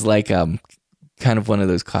as like kind of one of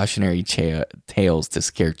those cautionary tales to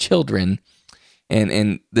scare children.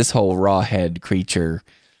 And this whole Rawhead creature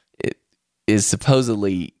is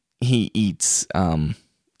supposedly he eats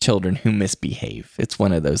children who misbehave. It's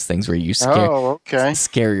one of those things where you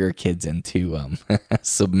scare your kids into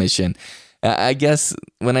submission. I guess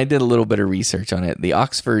when I did a little bit of research on it, the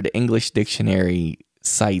Oxford English Dictionary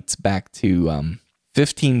cites back to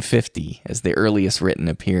 1550 as the earliest written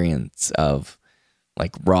appearance of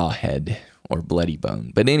like Rawhead or Bloody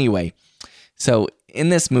Bone. But anyway, so in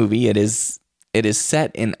this movie, it is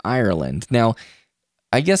set in Ireland. Now,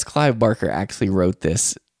 I guess Clive Barker actually wrote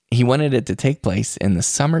this. He wanted it to take place in the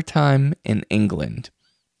summertime in England,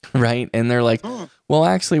 right? And they're like, well,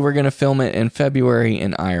 actually, we're going to film it in February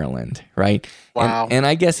in Ireland, right? Wow. And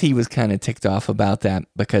I guess he was kind of ticked off about that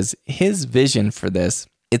because his vision for this,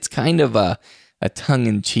 it's kind of a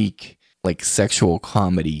tongue-in-cheek, like sexual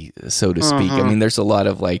comedy, so to speak. I mean, there's a lot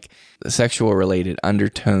of like sexual related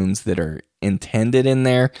undertones that are intended in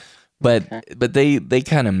there. But they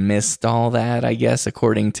kind of missed all that, I guess,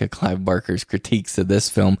 according to Clive Barker's critiques of this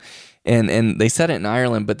film. And they set it in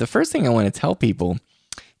Ireland. But the first thing I want to tell people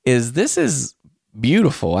is this is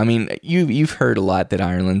beautiful. I mean, you've heard a lot that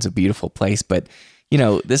Ireland's a beautiful place, but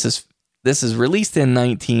this is released in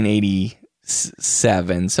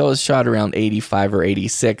 1987, so it's shot around 85 or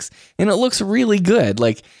 86, and it looks really good.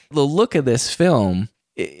 Like the look of this film,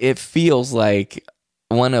 it feels like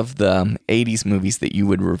one of the 80s movies that you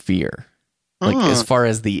would revere. Like as far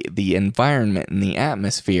as the environment and the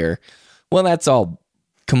atmosphere, well, that's all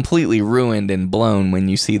completely ruined and blown when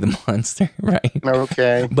you see the monster, right?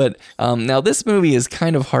 Okay. But now this movie is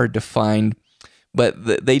kind of hard to find,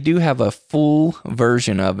 but they do have a full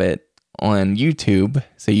version of it on YouTube,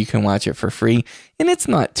 so you can watch it for free. And it's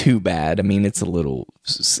not too bad. I mean, it's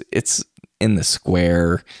in the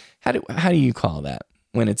square. How do you call that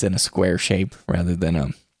when it's in a square shape rather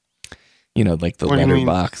than like the letter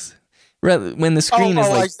box? Rather when the screen is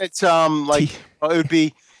like it's it would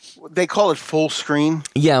be. They call it full screen.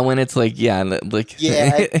 Yeah, when it's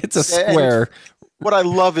it's a square. What I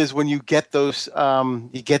love is when you get those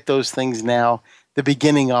things now. The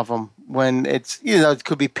beginning of them when it's it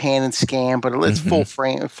could be pan and scan, but it's full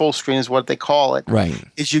screen is what they call it. Right.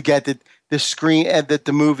 Is you get the screen that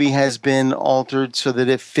the movie has been altered so that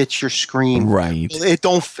it fits your screen. Right. It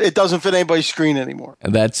doesn't fit anybody's screen anymore.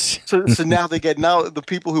 That's so now the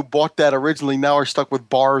people who bought that originally now are stuck with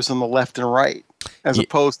bars on the left and right as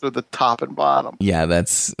opposed to the top and bottom. Yeah,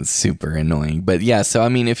 that's super annoying. But yeah, so I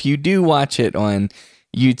mean, if you do watch it on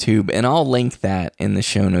YouTube, and I'll link that in the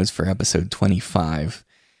show notes for episode 25,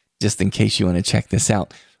 just in case you want to check this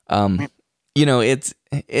out.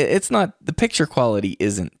 It's not, the picture quality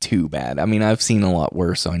isn't too bad. I mean, I've seen a lot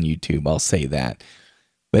worse on YouTube, I'll say that.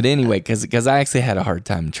 But anyway, because I actually had a hard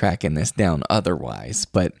time tracking this down otherwise.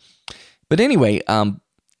 But anyway,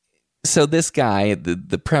 so this guy,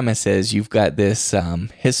 the premise is you've got this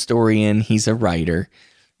historian, he's a writer,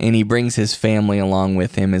 and he brings his family along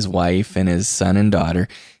with him, his wife and his son and daughter.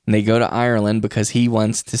 And they go to Ireland because he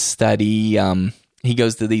wants to study. He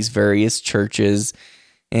goes to these various churches,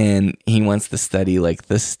 and he wants to study like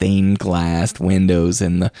the stained glass windows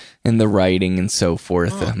and the writing and so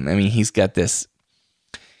forth. I mean, he's got this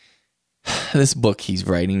book he's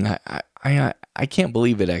writing. I can't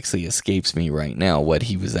believe it actually escapes me right now what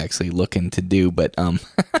he was actually looking to do, but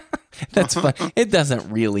that's fine. It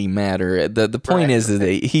doesn't really matter. The point is that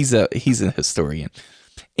he's a historian,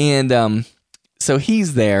 and so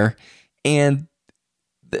he's there, and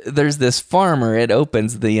there's this farmer. It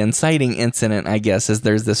opens, the inciting incident, I guess, is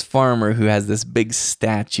there's this farmer who has this big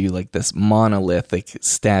statue, like this monolithic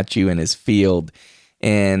statue in his field,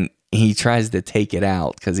 and he tries to take it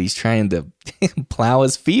out because he's trying to plow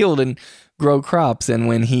his field and grow crops. And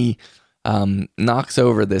when he knocks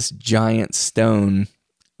over this giant stone,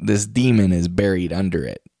 this demon is buried under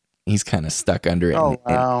it. He's kind of stuck under it. Oh,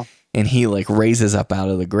 wow. And he like raises up out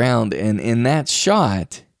of the ground. And in that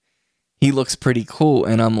shot, he looks pretty cool.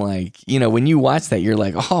 And I'm like, when you watch that, you're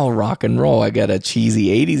like, oh, rock and roll. I got a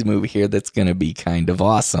cheesy 80s movie here that's going to be kind of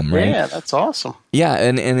awesome, right? Yeah, that's awesome. Yeah,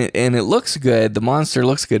 and it looks good. The monster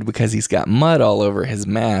looks good because he's got mud all over his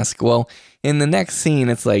mask. Well, in the next scene,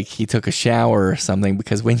 it's like he took a shower or something,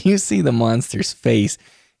 because when you see the monster's face,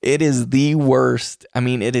 it is the worst. I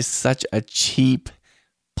mean, it is such a cheap,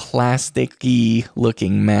 plasticky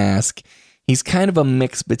looking mask. He's kind of a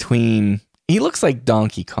mix between, he looks like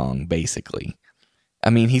Donkey Kong, basically. I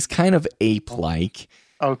mean, he's kind of ape-like.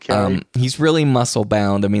 Okay. He's really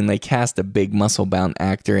muscle-bound. I mean, they cast a big muscle-bound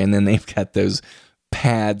actor, and then they've got those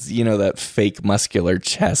pads, that fake muscular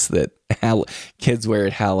chest that kids wear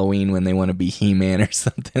at Halloween when they want to be He-Man or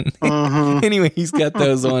something. Anyway, he's got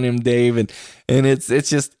those on him, Dave, and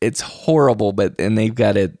it's horrible. And they've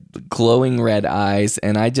got glowing red eyes,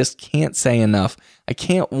 and I just can't say enough. I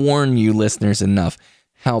can't warn you listeners enough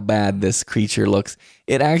how bad this creature looks.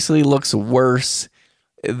 It actually looks worse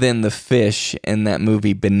than the fish in that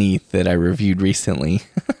movie Beneath that I reviewed recently.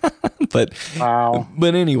 But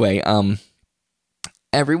anyway,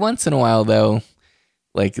 every once in a while, though,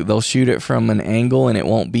 like they'll shoot it from an angle and it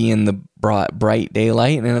won't be in the bright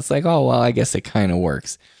daylight. And it's like, oh, well, I guess it kind of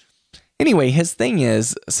works. Anyway, his thing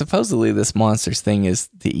is, supposedly this monster's thing is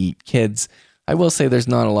to eat kids. I will say there's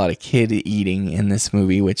not a lot of kid eating in this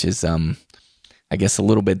movie, which is, I guess, a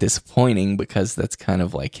little bit disappointing because that's kind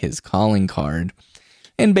of like his calling card.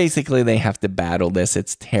 And basically they have to battle this.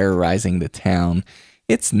 It's terrorizing the town.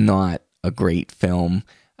 It's not a great film.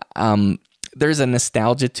 There's a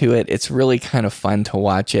nostalgia to it. It's really kind of fun to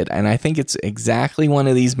watch it. And I think it's exactly one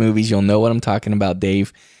of these movies. You'll know what I'm talking about,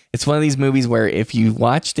 Dave. It's one of these movies where if you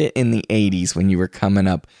watched it in the 80s when you were coming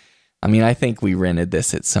up, I mean, I think we rented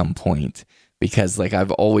this at some point because like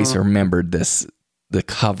I've always remembered this, the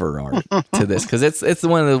cover art to this. Cause it's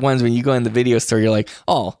one of the ones when you go in the video store, you're like,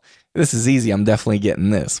 oh, this is easy. I'm definitely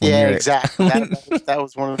getting this. Yeah, exactly. That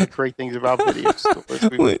was one of the great things about video stores.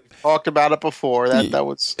 We talked about it before. That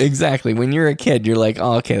was exactly when you're a kid. You're like,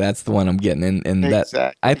 oh, okay, that's the one I'm getting. And exactly.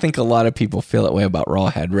 That I think a lot of people feel that way about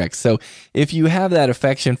Rawhead Rex. So if you have that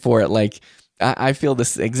affection for it, like I feel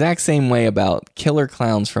this exact same way about Killer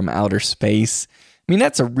Clowns from Outer Space. I mean,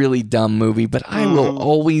 that's a really dumb movie, but I will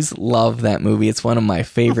always love that movie. It's one of my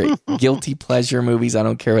favorite guilty pleasure movies. I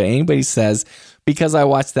don't care what anybody says, because I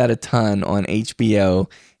watched that a ton on HBO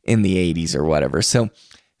in the 80s or whatever. So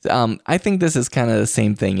I think this is kind of the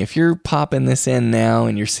same thing. If you're popping this in now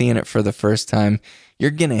and you're seeing it for the first time,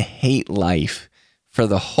 you're going to hate life for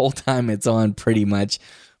the whole time it's on pretty much.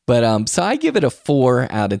 But so I give it a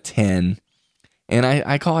 4 out of 10. And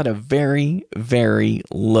I call it a very, very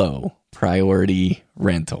low priority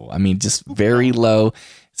rental. I mean, just very low.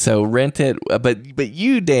 So rent it. But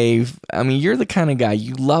you, Dave, I mean, you're the kind of guy,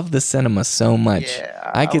 you love the cinema so much.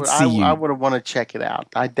 Yeah, I could see you. I would want to check it out.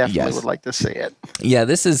 I definitely would like to see it. Yeah,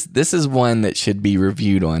 this is one that should be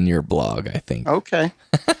reviewed on your blog, I think. Okay.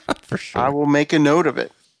 For sure. I will make a note of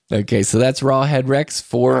it. Okay, so that's Rawhead Rex,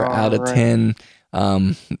 4 out of 10.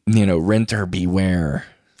 Renter beware.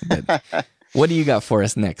 But what do you got for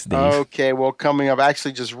us next, Dave? Okay, well, coming up,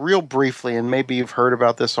 actually, just real briefly, and maybe you've heard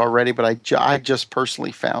about this already, but I just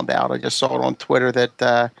personally found out. I just saw it on Twitter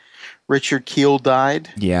that Richard Kiel died.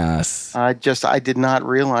 Yes. I did not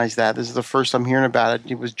realize that. This is the first I'm hearing about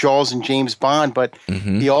it. It was Jaws and James Bond, but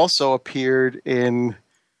he also appeared in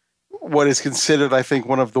what is considered, I think,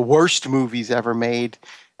 one of the worst movies ever made.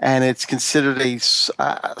 And it's considered a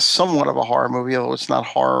somewhat of a horror movie, although it's not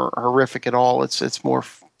horrific at all. It's more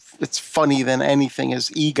it's funny than anything.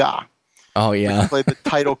 Is Ega? Oh yeah, he played the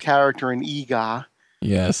title character in Ega.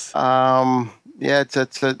 Yes. Yeah,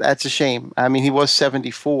 that's a shame. I mean, he was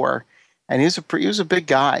 74, and he was a big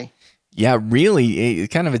guy. Yeah, really,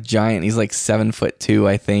 kind of a giant. He's like 7'2",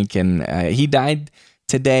 I think, and he died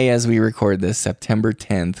today as we record this, September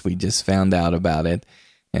 10th. We just found out about it,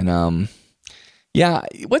 and yeah,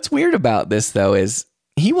 what's weird about this, though, is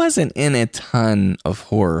he wasn't in a ton of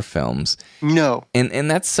horror films. No.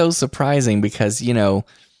 And that's so surprising because, and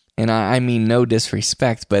I mean no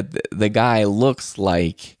disrespect, but the guy looks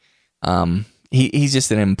like he's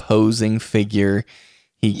just an imposing figure.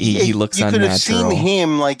 He looks unnatural. You could have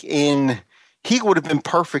seen him he would have been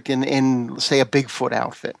perfect in say, a Bigfoot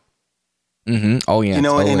outfit. Mm-hmm. Oh, yeah,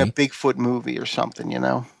 totally. In a Bigfoot movie or something,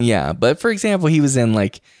 Yeah, but for example, he was in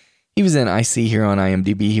I see here on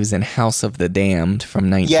IMDb, he was in House of the Damned from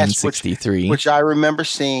 1963. Yes, which I remember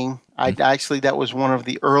seeing. That was one of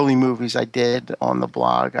the early movies I did on the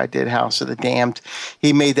blog. I did House of the Damned.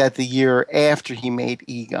 He made that the year after he made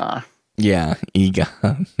Ega. Yeah,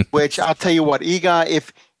 Ega. Which I'll tell you what, Ega,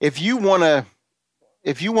 if you want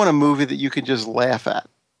a movie that you can just laugh at,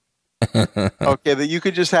 okay, that you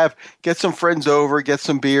could just get some friends over, get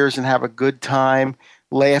some beers, and have a good time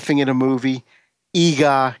laughing at a movie,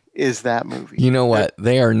 Ega is that movie. You know what?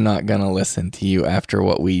 They are not going to listen to you after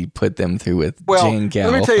what we put them through with Jan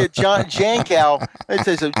Gal. Let me tell you, Jan Gal,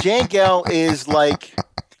 Jan Gal is like,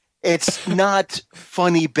 it's not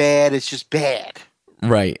funny bad, it's just bad.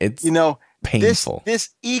 Right. It's painful. This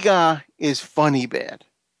Ega is funny bad.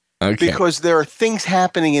 Okay. Because there are things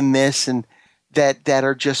happening in this and that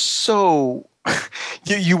are just so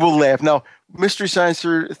you will laugh. Now, Mystery Science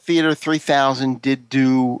Theater 3000 did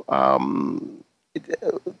do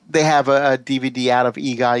they have a DVD out of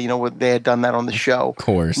Ega, they had done that on the show. Of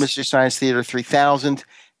course. Mystery Science Theater 3000.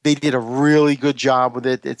 They did a really good job with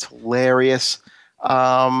it. It's hilarious.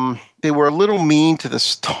 They were a little mean to the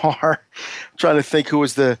star. I'm trying to think who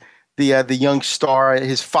was the young star.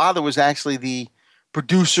 His father was actually the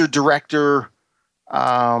producer, director.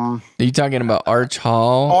 Are you talking about Arch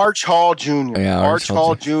Hall? Arch Hall Jr. Yeah, Arch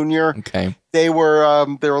Hall Jr. Okay. They were a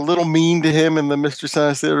little mean to him in the Mystery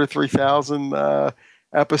Science Theater 3000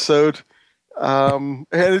 episode. And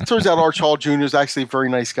it turns out Arch Hall Jr. is actually a very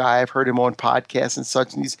nice guy. I've heard him on podcasts and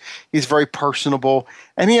such, and he's very personable,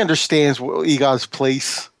 and he understands Ega's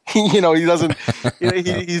place. He doesn't.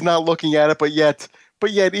 He's not looking at it, but yet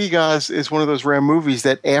Ega is one of those rare movies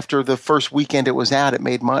that after the first weekend it was out, it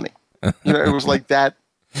made money. It was like that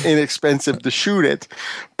inexpensive to shoot it.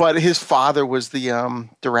 But his father was the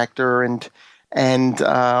director and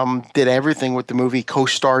did everything with the movie,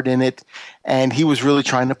 co-starred in it, and he was really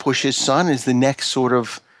trying to push his son as the next sort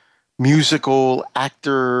of musical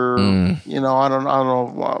actor. I don't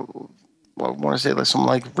know. I want to say like something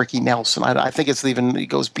like Ricky Nelson. I think it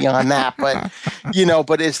goes beyond that, but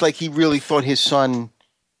but it's like he really thought his son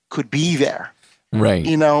could be there, right?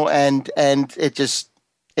 And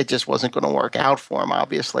it just wasn't going to work out for him,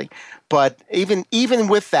 obviously. But even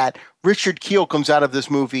with that, Richard Kiel comes out of this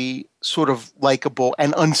movie sort of likable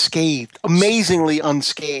and unscathed, amazingly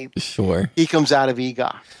unscathed. Sure, he comes out of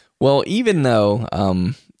Ega. Well, even though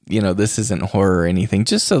this isn't horror or anything,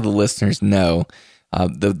 just so the listeners know.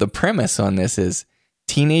 The premise on this is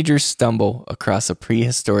teenagers stumble across a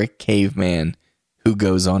prehistoric caveman who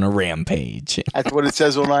goes on a rampage. That's what it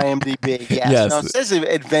says on IMDb. Yes. Now, it says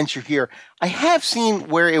adventure here. I have seen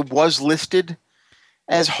where it was listed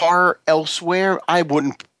as horror elsewhere. I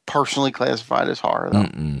wouldn't personally classified as horror, though.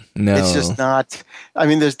 No. It's just not. I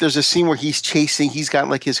mean, there's a scene where he's got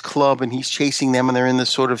like his club and he's chasing them, and they're in this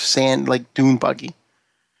sort of sand, like dune buggy,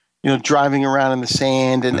 driving around in the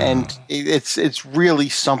sand, and it's really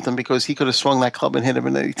something, because he could have swung that club and hit him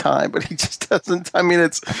at any time, but he just doesn't. I mean,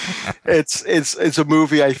 it's a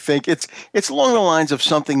movie. I think it's along the lines of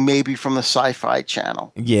something maybe from the Sci-Fi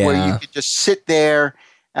Channel, where you could just sit there.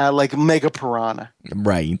 Like Mega Piranha.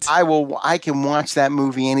 Right. I can watch that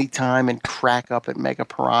movie anytime and crack up at Mega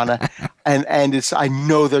Piranha. and I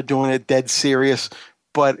know they're doing it dead serious,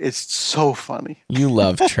 but it's so funny. You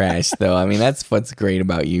love trash, though. I mean, that's what's great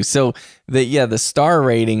about you. So the star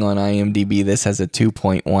rating on IMDb, this has a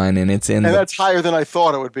 2.1, and it's in. And that's higher than I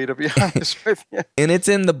thought it would be, to be honest with you. And it's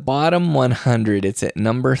in the bottom 100. It's at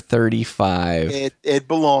number 35. It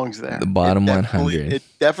belongs there. The bottom 100. It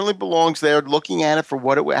definitely belongs there. Looking at it for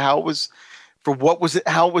how it was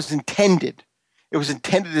intended. It was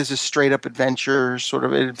intended as a straight up adventure, sort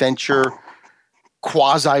of adventure,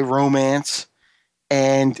 quasi romance.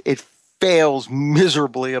 And it fails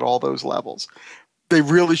miserably at all those levels. They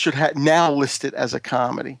really should now list it as a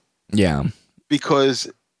comedy. Yeah. Because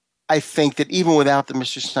I think that even without the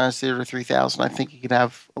Mystery Science Theater 3000, I think you could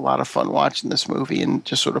have a lot of fun watching this movie and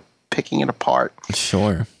just sort of picking it apart.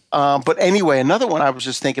 Sure. But anyway, another one I was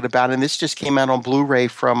just thinking about, and this just came out on Blu-ray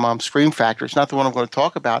from Scream Factory. It's not the one I'm going to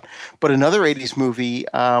talk about, but another 80s movie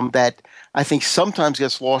that I think sometimes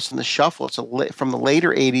gets lost in the shuffle. It's from the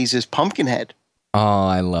later 80s is Pumpkinhead. Oh,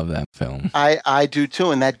 I love that film. I do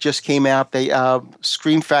too, and that just came out. They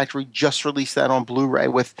Scream Factory just released that on Blu-ray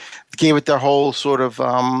gave it their whole sort of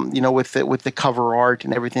with the cover art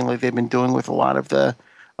and everything like they've been doing with a lot of their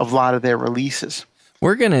releases.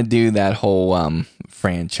 We're gonna do that whole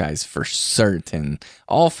franchise for certain.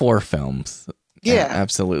 All 4 films. Yeah,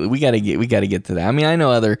 absolutely. We gotta get to that. I mean, I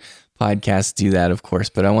know other podcasts do that, of course,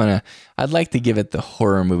 but I'd like to give it the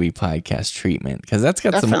horror movie podcast treatment, because that's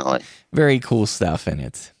got some very cool stuff in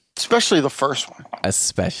it. Especially the first one.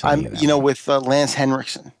 Especially, with Lance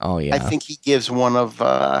Henriksen. Oh yeah. I think he gives one of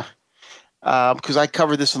because I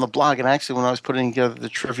covered this on the blog, and actually when I was putting together the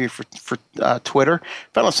trivia for Twitter,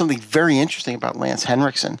 found out something very interesting about Lance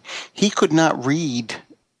Henriksen. He could not read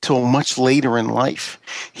till much later in life.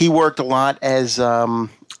 He worked a lot as what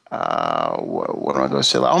am I going to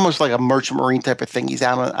say? Almost like a merchant marine type of thing. He's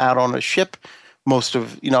out on a ship. Most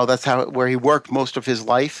of that's where he worked most of his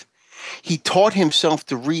life. He taught himself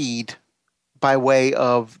to read by way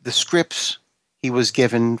of the scripts he was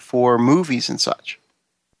given for movies and such.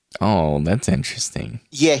 Oh, that's interesting.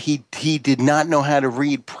 Yeah, he did not know how to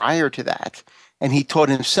read prior to that, and he taught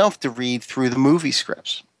himself to read through the movie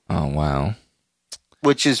scripts. Oh, wow.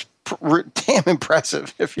 Which is damn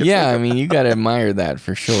impressive. I mean, you got to admire that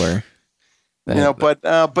for sure.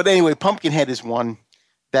 But anyway, Pumpkinhead is one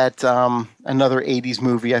that another 80s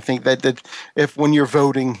movie. I think that if when you're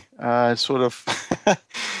voting, sort of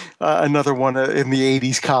another one in the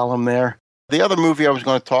 80s column there. The other movie I was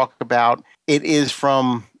going to talk about, it is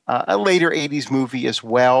from a later 80s movie as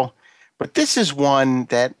well, but this is one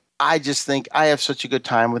that I just think I have such a good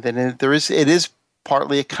time with it. And it is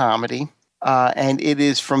partly a comedy. And it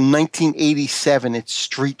is from 1987. It's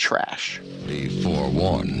Street Trash. Be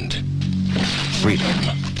forewarned. Freedom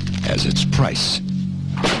has its price.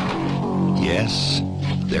 Yes,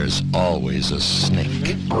 there's always a snake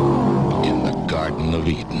in the Garden of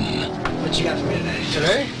Eden. What you got for me today?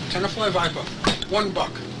 Today? Tenderfly Viper. $1.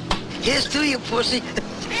 Here's to you, pussy.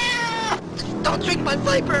 Don't drink my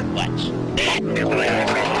Viper. Watch.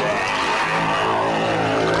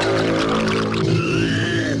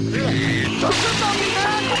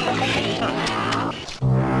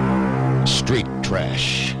 Street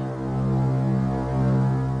Trash.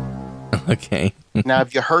 Okay. Now,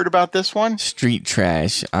 have you heard about this one? Street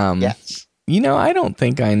Trash. Yes. I don't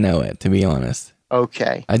think I know it, to be honest.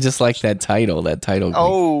 Okay. I just like that title.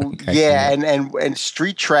 Oh, yeah, and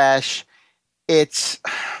Street Trash, I'll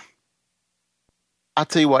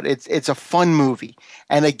tell you what, it's a fun movie.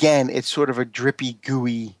 And again, it's sort of a drippy,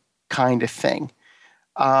 gooey kind of thing.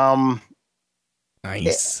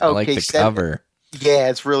 Nice. I like the cover. Yeah,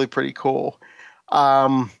 it's really pretty cool.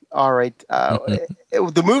 All right.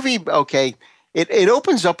 The movie, okay, it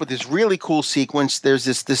opens up with this really cool sequence. There's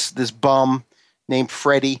this bum named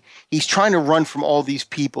Freddy. He's trying to run from all these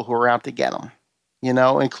people who are out to get him,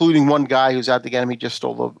 including one guy who's out to get him. He just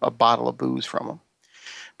stole a bottle of booze from him.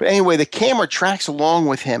 But anyway, the camera tracks along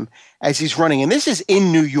with him as he's running, and this is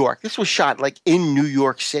in New York. This was shot like in New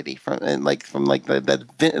York City, from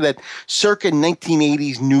that circa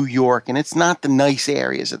 1980s New York, and it's not the nice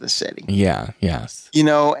areas of the city. Yeah, yes. You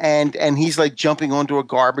know, and he's like jumping onto a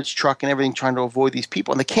garbage truck and everything, trying to avoid these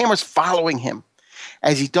people, and the camera's following him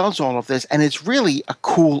as he does all of this, and it's really a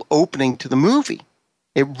cool opening to the movie.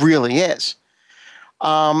 It really is.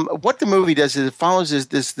 What the movie does is it follows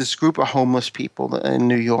this group of homeless people in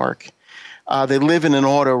New York. They live in an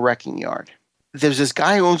auto wrecking yard. There's this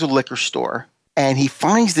guy who owns a liquor store, and he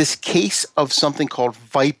finds this case of something called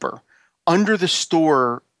Viper under the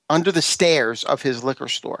stairs of his liquor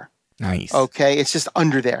store. Nice. Okay, it's just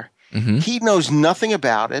under there. Mm-hmm. He knows nothing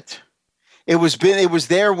about it. It was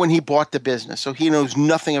there when he bought the business, so he knows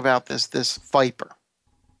nothing about this Viper.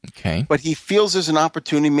 Okay. But he feels there's an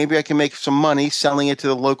opportunity. Maybe I can make some money selling it to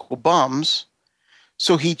the local bums.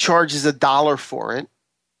 So he charges $1 for it.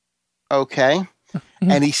 Okay.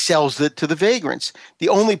 And he sells it to the vagrants. The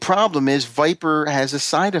only problem is Viper has a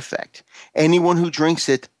side effect. Anyone who drinks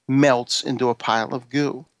it melts into a pile of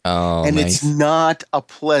goo. Oh, and nice. It's not a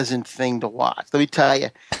pleasant thing to watch. Let me tell you,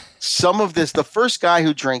 some of this, the first guy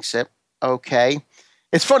who drinks it, okay,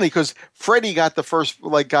 it's funny because Freddie got the first,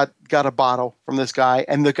 got a bottle from this guy,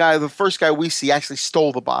 and the first guy we see actually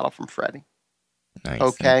stole the bottle from Freddie. Nice.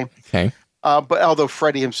 Okay. Okay. But although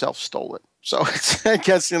Freddie himself stole it, so I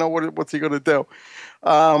guess what's he going to do?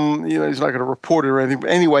 He's not going to report it or anything. But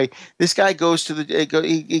anyway, this guy goes to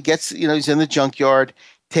he gets he's in the junkyard,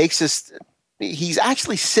 takes this. He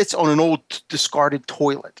actually sits on an old discarded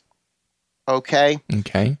toilet. Okay.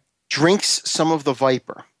 Okay. Drinks some of the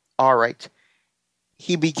Viper. All right.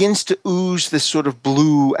 He begins to ooze this sort of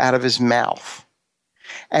blue out of his mouth,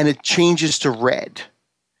 and it changes to red.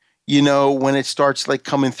 When it starts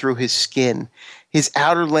coming through his skin, his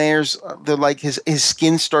outer layers, they're like his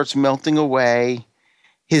skin starts melting away.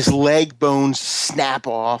 His leg bones snap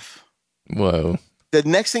off. Whoa. The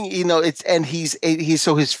next thing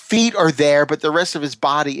so his feet are there, but the rest of his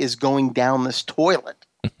body is going down this toilet.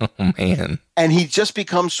 Oh, man. And he just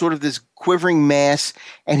becomes sort of this quivering mass,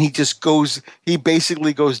 and he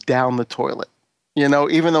basically goes down the toilet.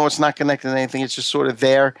 Even though it's not connected to anything, it's just sort of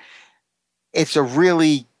there. It's a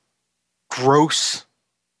really gross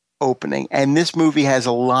opening. And this movie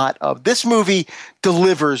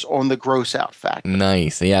delivers on the gross out factor.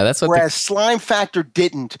 Nice. Yeah, that's what Whereas Slime Factor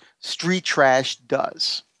didn't, Street Trash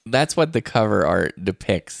does. That's what the cover art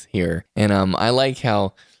depicts here. And I like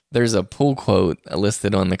how there's a pull quote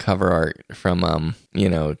listed on the cover art from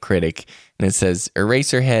a critic, and it says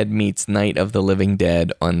Eraserhead meets Night of the Living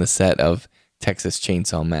Dead on the set of Texas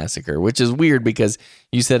Chainsaw Massacre, which is weird because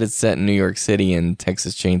you said it's set in New York City and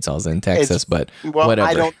Texas Chainsaw's in Texas, but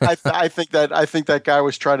whatever. I think that guy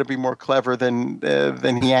was trying to be more clever than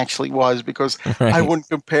he actually was, because Right. I wouldn't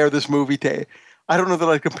compare this movie to. I don't know that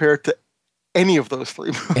I'd compare it to any of those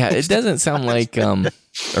three movies. Yeah, it doesn't sound like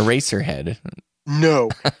Eraserhead. No.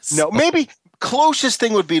 Maybe closest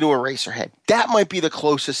thing would be to Eraserhead. That might be the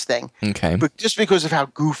closest thing. Okay. But just because of how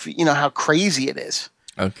goofy, how crazy it is.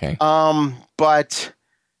 Okay. But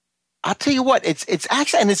I'll tell you what, it's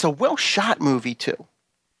actually, and it's a well shot movie too.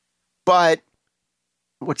 But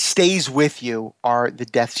what stays with you are the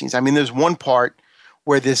death scenes. I mean, there's one part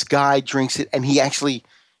where this guy drinks it, and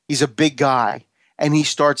he's a big guy, and he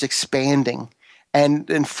starts expanding,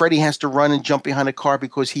 and Freddie has to run and jump behind a car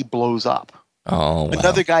because he blows up. Oh, wow.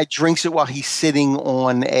 Another guy drinks it while he's sitting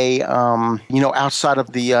on a, outside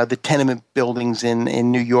of the tenement buildings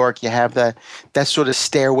in New York. You have that sort of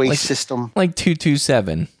stairway system. Like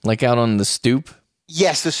 227, like out on the stoop.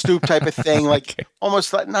 Yes, the stoop type of thing, like Okay.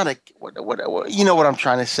 almost like not a what you know what I'm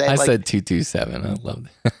trying to say. I like, said 227. I love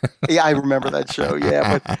that. yeah, I remember that show.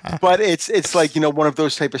 Yeah, but it's like one of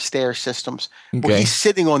those type of stair systems where Okay. he's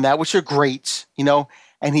sitting on that, which are grates,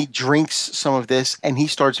 and he drinks some of this, and he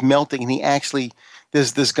starts melting, and he actually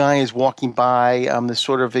this guy is walking by, this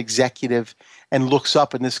sort of executive, and looks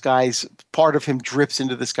up, and this guy's part of him drips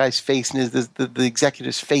into this guy's face, and the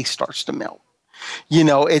executive's face starts to melt.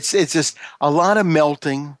 It's just a lot of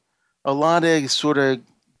melting, a lot of sort of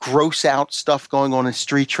gross out stuff going on in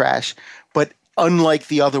Street Trash, but unlike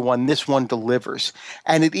the other one, this one delivers.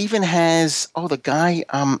 And it even has the guy,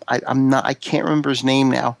 I can't remember his name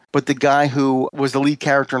now, but the guy who was the lead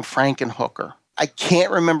character in Frankenhooker. I can't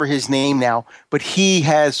remember his name now, but he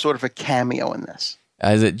has sort of a cameo in this.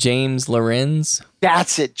 Is it James Lorenz?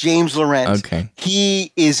 That's it, James Lorenz. Okay.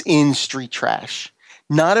 He is in Street Trash.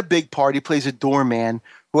 Not a big part. He plays a doorman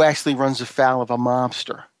who actually runs afoul of a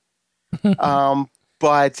mobster.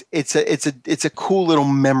 But it's a cool little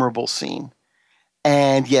memorable scene.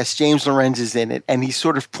 And yes, James Lorenz is in it, and he's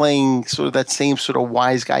sort of playing sort of that same sort of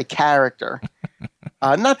wise guy character.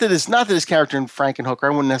 Not that his character in Frankenhooker, I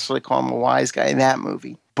wouldn't necessarily call him a wise guy in that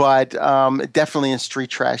movie, but definitely in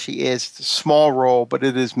Street Trash he is. It's a small role, but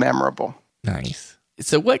it is memorable. Nice.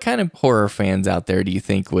 So what kind of horror fans out there do you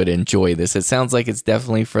think would enjoy this? It sounds like it's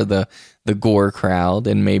definitely for the gore crowd,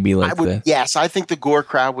 and maybe like Yes, I think the gore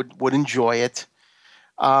crowd would enjoy it.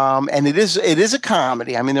 And it is a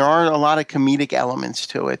comedy. I mean, there are a lot of comedic elements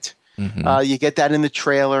to it. Mm-hmm. You get that in the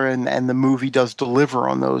trailer, and the movie does deliver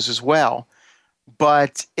on those as well.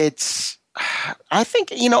 But I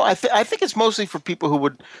think it's mostly for people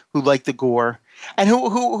who like the gore and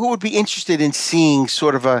who would be interested in seeing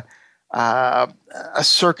sort of a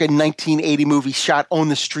circa 1980 movie shot on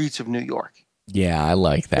the streets of New York. Yeah, I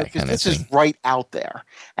like that kind of thing. This is right out there,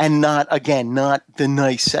 and not the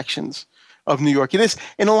nice sections of New York. It is,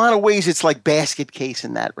 in a lot of ways, it's like Basket Case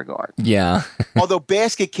in that regard. Yeah. Although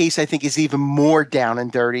Basket Case, I think, is even more down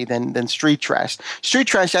and dirty than Street Trash. Street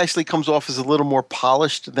Trash actually comes off as a little more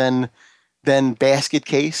polished than Basket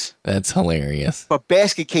Case. That's hilarious. But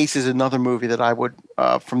Basket Case is another movie that I would,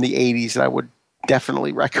 from the 80s, that I would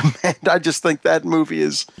definitely recommend. I just think that movie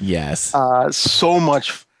is so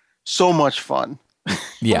much fun.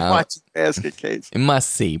 Yeah. Watch Basket Case. It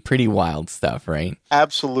must see. Pretty wild stuff, right?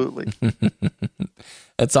 Absolutely.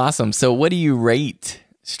 That's awesome. So what do you rate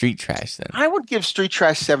Street Trash then? I would give Street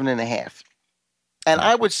Trash 7.5. And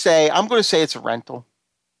I'm going to say it's a rental.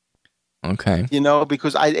 Okay.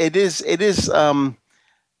 Because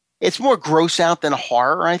it's more gross out than a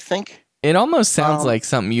horror, I think. It almost sounds like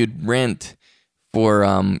something you'd rent for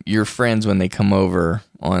your friends when they come over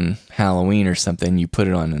on Halloween or something. You put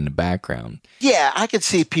it on in the background. Yeah, I could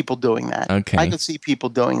see people doing that. Okay. I could see people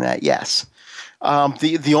doing that, yes.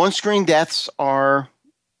 The on-screen deaths are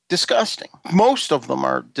disgusting. Most of them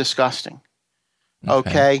are disgusting.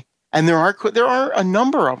 Okay? And there are a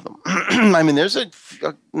number of them. I mean, there's a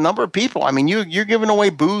number of people. I mean, you're giving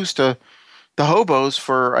away booze to the hobos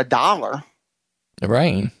for $1.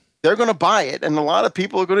 Right. They're going to buy it, and a lot of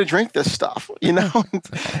people are going to drink this stuff,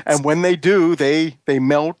 And when they do, they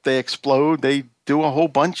melt, they explode, they do a whole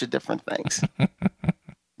bunch of different things,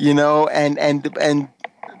 And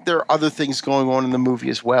there are other things going on in the movie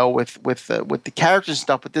as well with the characters and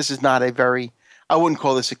stuff. But this is not I wouldn't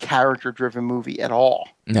call this a character-driven movie at all.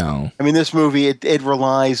 No. I mean, this movie it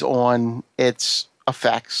relies on its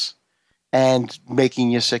effects and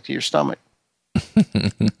making you sick to your stomach,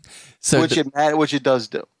 which it does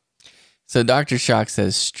do. So Dr. Shock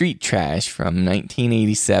says Street Trash from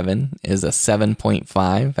 1987 is a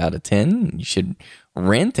 7.5 out of 10. You should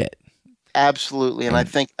rent it. Absolutely. And I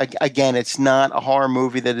think, again, it's not a horror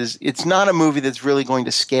movie it's not a movie that's really going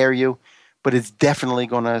to scare you, but it's definitely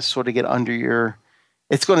going to sort of get under your,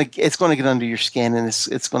 it's going to get under your skin, and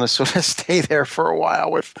it's going to sort of stay there for a while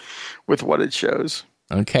with what it shows.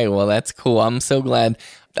 Okay. Well, that's cool. I'm so glad.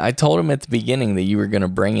 I told him at the beginning that you were going to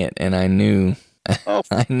bring it, and I knew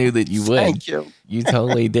I knew that you would. Thank you. You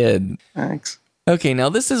totally did. Thanks. Okay, now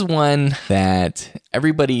this is one that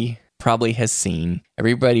everybody probably has seen.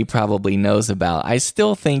 Everybody probably knows about. I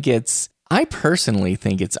personally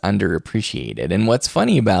think it's underappreciated. And what's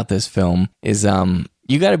funny about this film is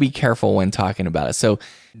you got to be careful when talking about it. So,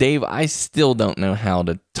 Dave, I still don't know how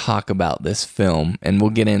to talk about this film, and we'll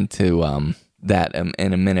get into that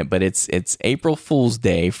in a minute, but it's April Fool's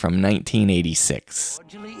Day from 1986.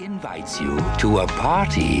 Cordially invites you to a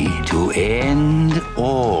party to end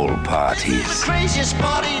all parties. The craziest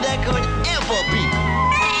party that could ever be.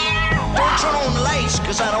 Don't turn on the lights,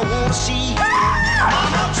 cause I don't want to see.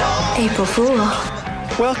 April Fool.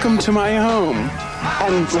 Welcome to my home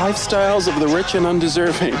and lifestyles of the rich and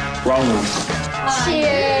undeserving. Wrong one.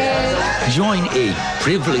 Cheers. Join 8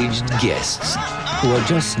 privileged guests who are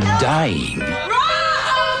just dying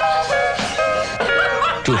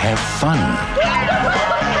to have fun.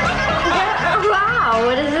 Wow,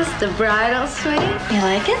 what is this, the bridal suite? You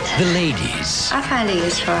like it? The ladies. I find a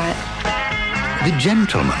use for it. The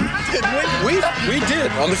gentlemen. We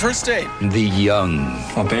did on the first date. The young.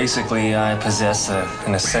 Well, basically, I possess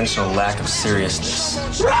an essential lack of seriousness.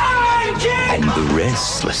 And the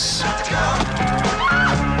restless.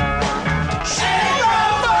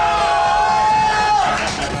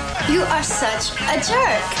 You are such a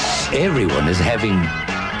jerk. Everyone is having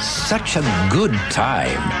such a good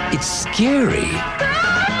time. It's scary.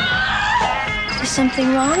 Is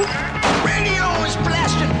something wrong? Radio is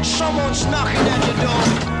blasting. Someone's knocking at your door.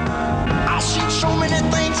 I've seen so many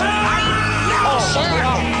things I never seen.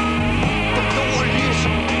 But know what it is?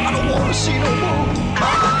 I don't want to see no more.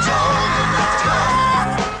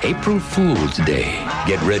 April Fool's Day.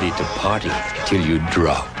 Get ready to party till you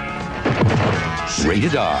drop.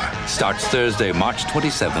 Rated R starts Thursday, March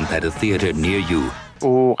 27th at a theater near you.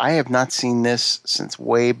 Oh, I have not seen this since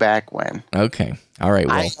way back when. Okay. All right.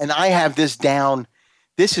 Well, I have this down.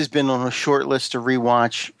 This has been on a short list to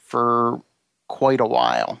rewatch for quite a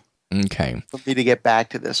while. Okay. For me to get back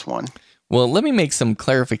to this one. Well, let me make some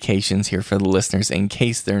clarifications here for the listeners in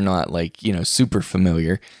case they're not super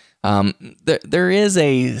familiar. There is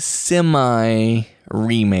a semi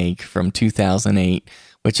remake from 2008,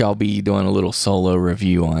 which I'll be doing a little solo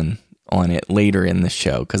review on it later in the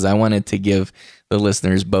show, because I wanted to give the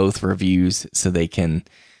listeners both reviews so they can,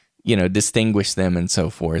 distinguish them and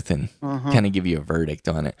so forth, and kind of give you a verdict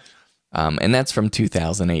on it. And that's from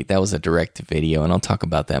 2008. That was a direct to video, and I'll talk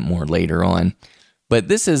about that more later on. But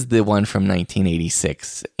this is the one from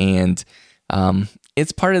 1986, and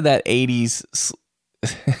it's part of that 80s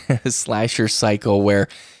slasher cycle where,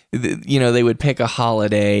 they would pick a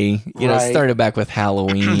holiday, started back with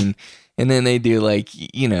Halloween, and then they do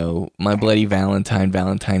My Bloody Valentine,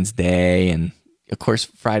 Valentine's Day, and of course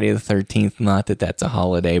Friday the 13th. Not that that's a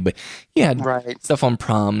holiday, but you had stuff on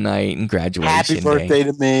prom night and graduation Happy birthday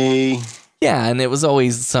to me. Yeah, and it was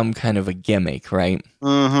always some kind of a gimmick, right?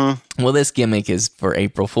 Mm-hmm. Well, this gimmick is for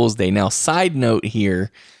April Fool's Day. Now, side note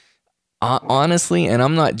here, honestly, and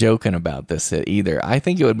I'm not joking about this either, I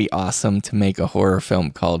think it would be awesome to make a horror film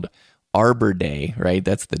called Arbor Day, right?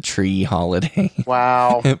 That's the tree holiday.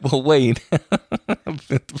 Wow. Well, wait.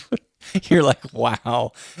 You're like,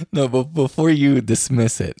 wow. No, but before you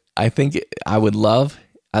dismiss it, I think I'd love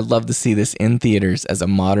to see this in theaters as a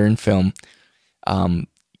modern film.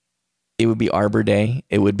 It would be Arbor Day.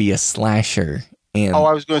 It would be a slasher. And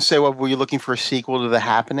I was going to say, were you looking for a sequel to The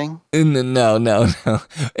Happening? No.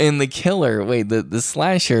 And the killer, the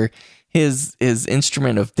slasher, his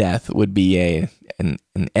instrument of death would be an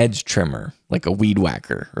edge trimmer, like a weed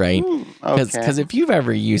whacker, right? Because if you've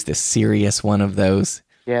ever used a serious one of those,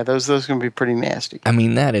 yeah, those can be pretty nasty. I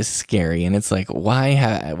mean, that is scary, and it's like, why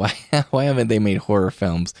haven't they made horror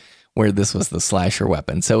films where this was the slasher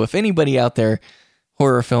weapon? So if anybody out there,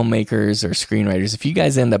 horror filmmakers or screenwriters, if you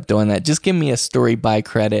guys end up doing that, just give me a story by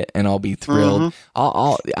credit and I'll be thrilled.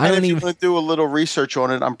 If you want to do a little research on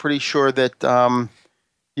it, I'm pretty sure that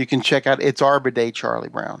you can check out It's Arbor Day, Charlie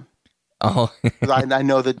Brown. Oh, I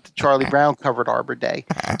know that Charlie Brown covered Arbor Day.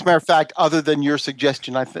 As a matter of fact, other than your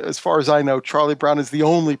suggestion, as far as I know, Charlie Brown is the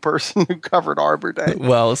only person who covered Arbor Day.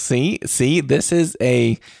 Well, see, this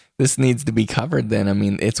needs to be covered then. I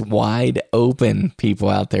mean, it's wide open, people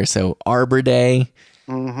out there. So Arbor Day,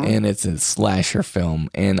 and it's a slasher film.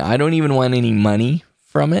 And I don't even want any money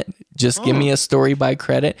from it. Just give me a story by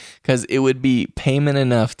credit, because it would be payment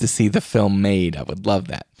enough to see the film made. I would love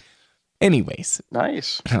that. Anyways.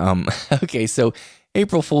 Nice. Okay, so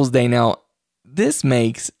April Fool's Day. Now, this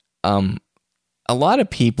makes a lot of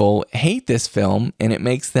people hate this film, and it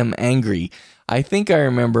makes them angry. I think I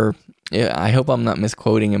remember, I hope I'm not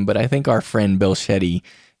misquoting him, but I think our friend Bill Shetty,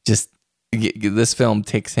 this film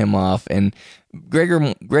ticks him off, and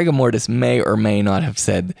Gregor Mortis may or may not have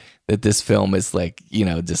said that this film is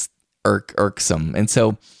just irksome. And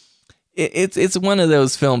so it's one of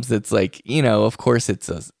those films that's of course it's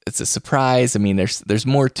a surprise. I mean, there's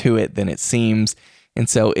more to it than it seems. And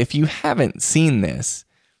so if you haven't seen this,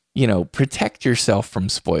 protect yourself from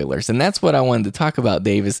spoilers. And that's what I wanted to talk about,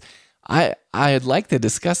 Dave, is I'd like to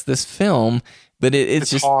discuss this film, but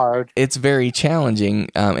it's just hard. It's very challenging.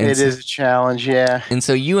 It is a challenge, yeah. And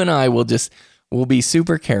so you and I we'll be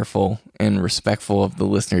super careful and respectful of the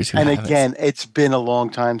listeners who haven't. Again, it's been a long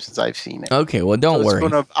time since I've seen it. Okay, well, don't worry.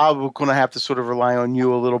 I'm going to have to sort of rely on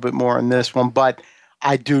you a little bit more on this one, but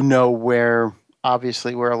I do know where a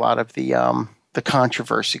lot of the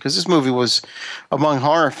controversy, because this movie was, among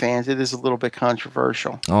horror fans, it is a little bit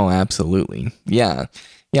controversial. Oh, absolutely. Yeah.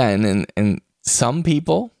 Yeah, and some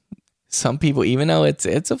people, even though it's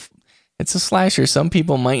a slasher, some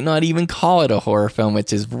people might not even call it a horror film,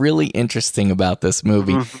 which is really interesting about this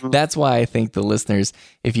movie. That's why I think the listeners,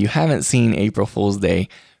 if you haven't seen April Fool's Day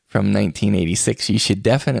from 1986, you should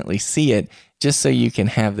definitely see it, just so you can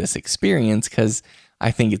have this experience, because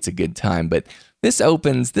I think it's a good time. But this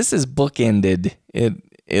is bookended.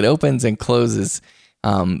 It opens and closes.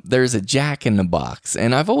 There's a Jack in the Box,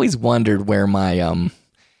 and I've always wondered where my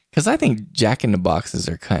because I think Jack in the Boxes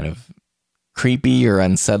are kind of creepy or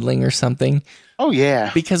unsettling or something. Oh, yeah.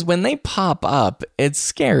 Because when they pop up, it's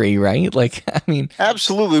scary, right? Like, I mean...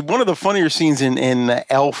 Absolutely. One of the funnier scenes in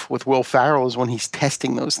Elf with Will Ferrell is when he's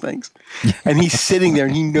testing those things. And he's sitting there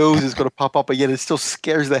and he knows it's going to pop up, but yet it still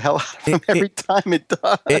scares the hell out of him every time it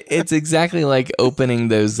does. It's exactly like opening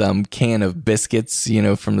those can of biscuits,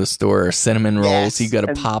 from the store, or cinnamon rolls. Yes. You got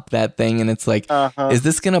to pop that thing, and it's like, is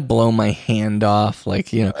this going to blow my hand off? Like,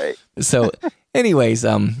 Right. So anyways,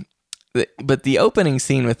 but the opening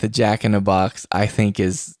scene with the Jack in the Box, I think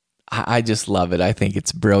I just love it. I think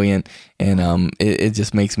it's brilliant, and it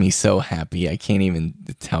just makes me so happy. I can't even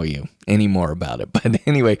tell you any more about it. But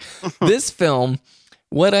anyway, this film,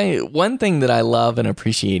 one thing that I love and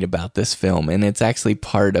appreciate about this film, and it's actually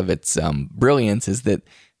part of its brilliance, is that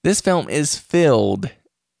this film is filled.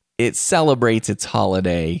 It celebrates its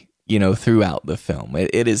holiday, throughout the film.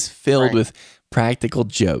 It is filled with practical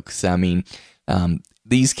jokes. I mean,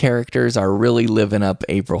 these characters are really living up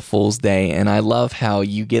April Fool's Day, and I love how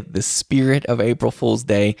you get the spirit of April Fool's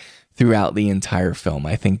Day throughout the entire film.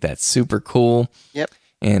 I think that's super cool. Yep.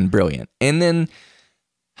 And brilliant. And then,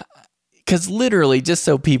 because literally, just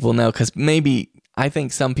so people know, because maybe I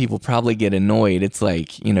think some people probably get annoyed. It's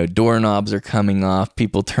like, doorknobs are coming off,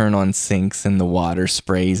 people turn on sinks and the water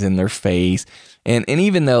sprays in their face. And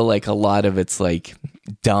even though like a lot of it's like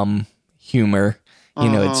dumb humor,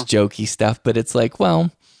 it's jokey stuff, but it's like, well,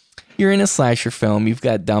 you're in a slasher film, you've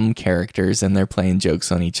got dumb characters and they're playing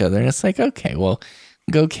jokes on each other. And it's like, okay, well,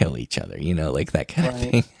 go kill each other, like that kind of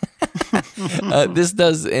thing. This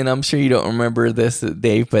does, and I'm sure you don't remember this,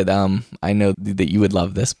 Dave, but I know that you would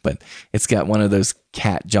love this, but it's got one of those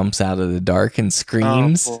cat jumps out of the dark and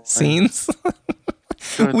screams scenes.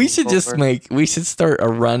 We should start a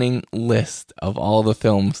running list of all the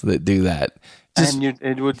films that do that.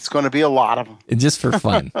 It's going to be a lot of them. Just for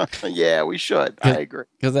fun. Yeah, we should. I agree.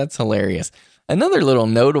 Because that's hilarious. Another little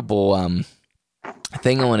notable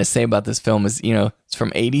thing I want to say about this film is, it's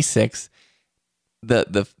from 86.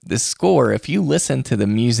 The score, if you listen to the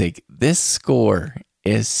music, this score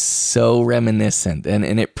is so reminiscent,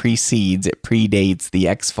 and it predates the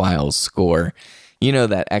X-Files score.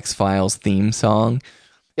 That X-Files theme song?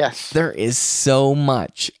 Yes. There is so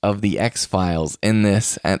much of the X-Files in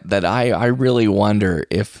this that I really wonder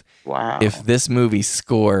if this movie's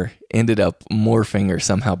score ended up morphing or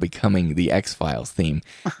somehow becoming the X-Files theme.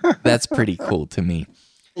 That's pretty cool to me.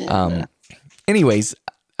 Yeah. Anyways,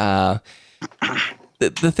 the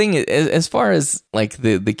thing is, as far as like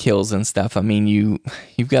the kills and stuff, I mean,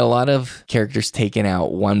 you've got a lot of characters taken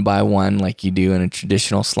out one by one, like you do in a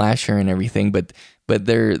traditional slasher and everything, but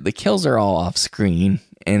the kills are all off screen,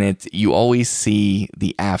 and you always see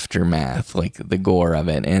the aftermath, like the gore of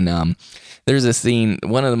it. And there's a scene,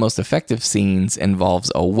 one of the most effective scenes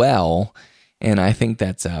involves a well, and I think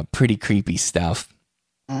that's pretty creepy stuff.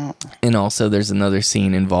 And also there's another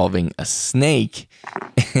scene involving a snake,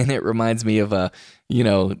 and it reminds me of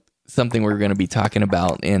something we're going to be talking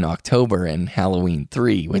about in October in Halloween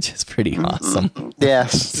 3, which is pretty awesome.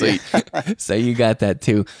 Yes. So you got that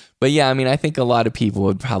too. But yeah, I mean, I think a lot of people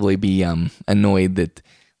would probably be annoyed that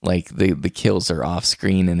like the kills are off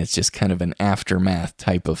screen and it's just kind of an aftermath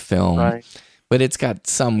type of film. Right. But it's got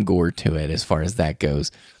some gore to it as far as that goes.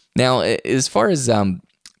 Now, as far as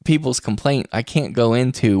people's complaint, I can't go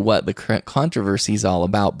into what the controversy is all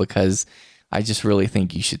about, because I just really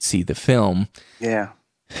think you should see the film. Yeah.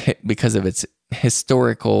 Because of its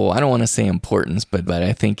historical, I don't want to say importance, but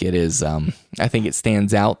I think it is, I think it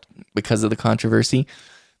stands out because of the controversy.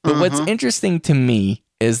 But what's interesting to me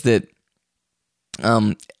is that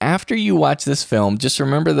after you watch this film, just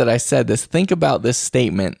remember that I said this, think about this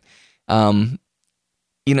statement.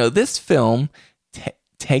 This film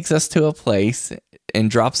takes us to a place and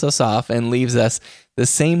drops us off and leaves us the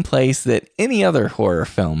same place that any other horror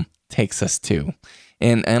film takes us to.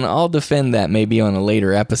 And I'll defend that maybe on a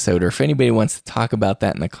later episode, or if anybody wants to talk about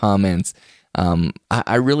that in the comments.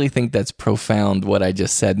 I really think that's profound, what I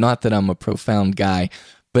just said. Not that I'm a profound guy,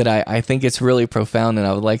 but I think it's really profound, and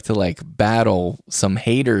I would like to battle some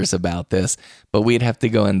haters about this, but we'd have to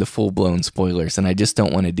go into full-blown spoilers, and I just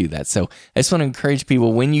don't want to do that. So I just want to encourage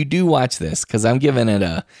people, when you do watch this, because I'm giving it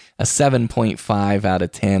a 7.5 out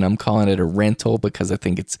of 10. I'm calling it a rental because I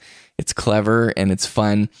think it's clever and it's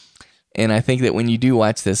fun. And I think that when you do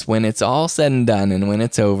watch this, when it's all said and done and when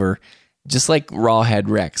it's over, just like Rawhead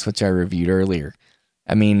Rex, which I reviewed earlier,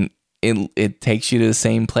 I mean, it takes you to the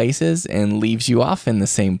same places and leaves you off in the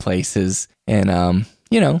same places. And,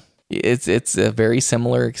 it's a very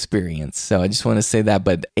similar experience. So I just want to say that.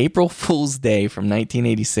 But April Fool's Day from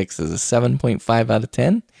 1986 is a 7.5 out of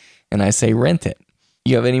 10. And I say rent it.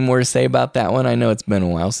 You have any more to say about that one? I know it's been a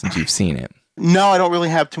while since you've seen it. No, I don't really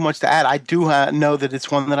have too much to add. I do know that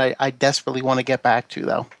it's one that I desperately want to get back to,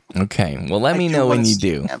 though. Okay. Well, let me know when you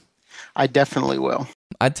do. I definitely will.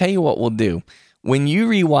 I tell you what we'll do. When you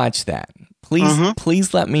rewatch that,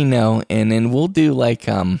 please let me know, and then we'll do like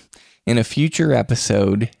in a future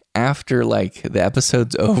episode after like the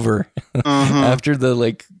episode's over, after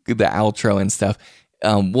the outro and stuff.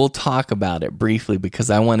 We'll talk about it briefly because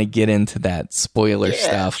I want to get into that spoiler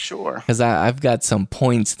stuff. Sure. Because I've got some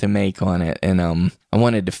points to make on it, and I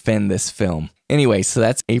want to defend this film. Anyway, so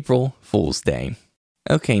that's April Fool's Day.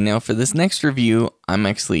 Okay, now for this next review, I'm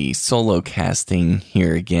actually solo casting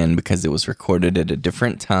here again because it was recorded at a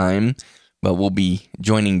different time, but we'll be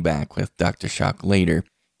joining back with Dr. Shock later.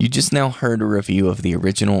 You just now heard a review of the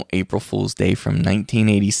original April Fool's Day from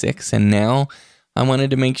 1986, and now I wanted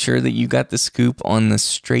to make sure that you got the scoop on the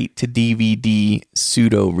straight-to-DVD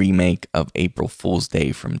pseudo-remake of April Fool's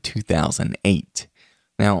Day from 2008.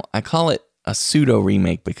 Now, I call it a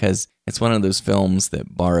pseudo-remake because it's one of those films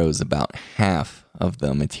that borrows about half of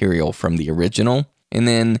the material from the original, and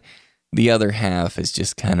then the other half is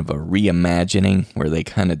just kind of a reimagining where they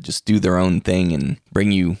kind of just do their own thing and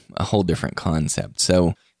bring you a whole different concept.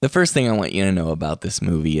 So the first thing I want you to know about this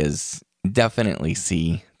movie is definitely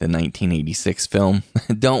see the 1986 film.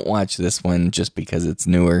 Don't watch this one just because it's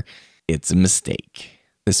newer. It's a mistake.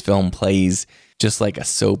 This film plays just like a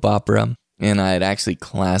soap opera, and I'd actually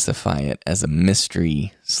classify it as a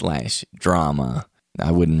mystery/drama.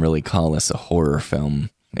 I wouldn't really call this a horror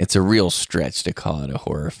film. It's a real stretch to call it a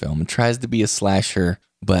horror film. It tries to be a slasher,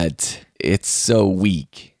 but it's so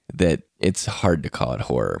weak that it's hard to call it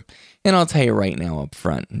horror. And I'll tell you right now up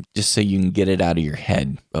front, just so you can get it out of your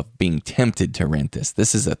head of being tempted to rent this.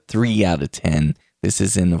 This is a 3 out of 10. This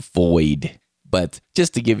is in a void. But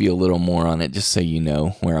just to give you a little more on it, just so you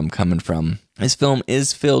know where I'm coming from, this film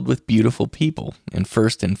is filled with beautiful people. And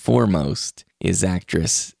first and foremost is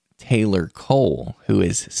actress Taylor Cole, who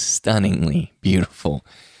is stunningly beautiful.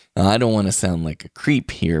 Now, I don't want to sound like a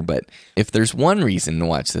creep here, but if there's one reason to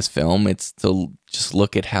watch this film, it's to just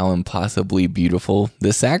look at how impossibly beautiful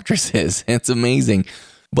this actress is. It's amazing.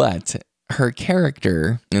 But her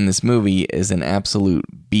character in this movie is an absolute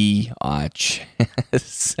biatch.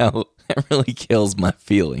 So that really kills my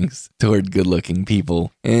feelings toward good-looking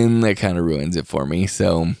people, and that kind of ruins it for me.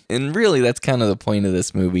 So, and really, that's kind of the point of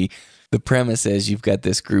this movie. The premise is you've got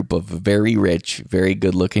this group of very rich, very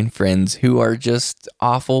good-looking friends who are just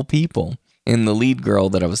awful people. And the lead girl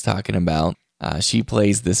that I was talking about, she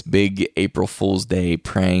plays this big April Fool's Day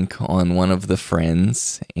prank on one of the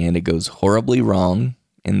friends, and it goes horribly wrong,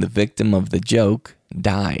 and the victim of the joke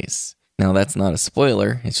dies. Now, that's not a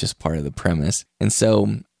spoiler, it's just part of the premise. And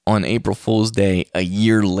so, on April Fool's Day, a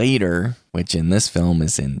year later, which in this film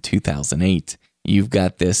is in 2008, you've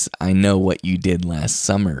got this I know what you did last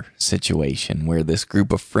summer situation where this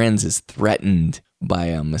group of friends is threatened by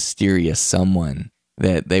a mysterious someone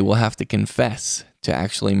that they will have to confess to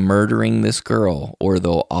actually murdering this girl, or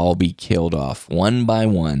they'll all be killed off one by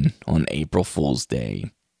one on April Fool's Day.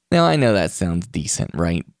 Now, I know that sounds decent,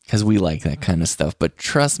 right? Because we like that kind of stuff, but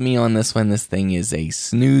trust me on this one, this thing is a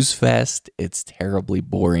snooze fest. It's terribly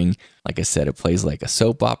boring. Like I said, it plays like a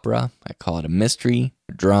soap opera. I call it a mystery,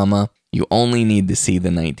 a drama. You only need to see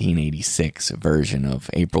the 1986 version of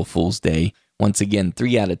April Fool's Day. Once again,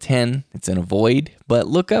 3 out of 10. It's in a void, but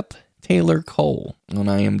look up Taylor Cole on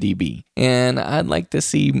IMDb. And I'd like to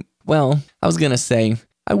see, well, I was going to say,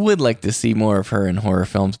 I would like to see more of her in horror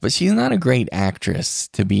films, but she's not a great actress,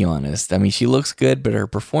 to be honest. I mean, she looks good, but her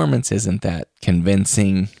performance isn't that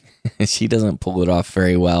convincing. She doesn't pull it off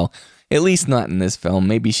very well. At least not in this film.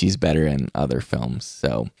 Maybe she's better in other films.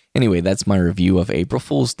 So anyway, that's my review of April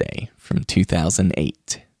Fool's Day from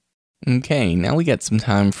 2008. Okay, now we got some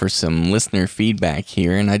time for some listener feedback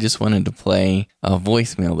here, and I just wanted to play a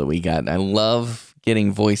voicemail that we got. I love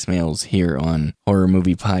getting voicemails here on Horror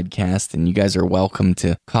Movie Podcast, and you guys are welcome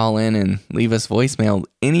to call in and leave us voicemail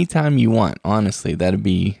anytime you want. Honestly, that'd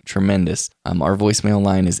be tremendous. Our voicemail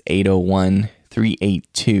line is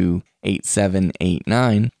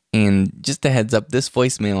 801-382-8789. And just a heads up, this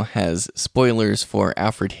voicemail has spoilers for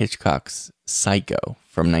Alfred Hitchcock's Psycho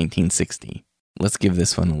from 1960. Let's give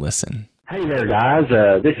this one a listen. Hey there, guys.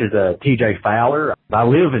 This is TJ Fowler. I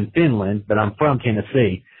live in Finland, but I'm from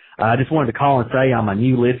Tennessee. I just wanted to call and say I'm a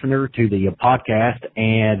new listener to the podcast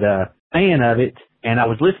and fan of it. And I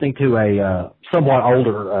was listening to a somewhat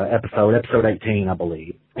older episode 18, I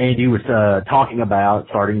believe. And you was talking about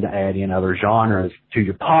starting to add in other genres to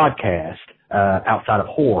your podcast outside of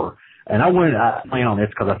horror. And I wanted to plan on this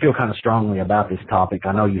because I feel kind of strongly about this topic.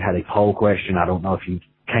 I know you had a poll question. I don't know if you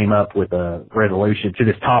came up with a resolution to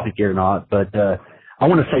this topic or not, but I I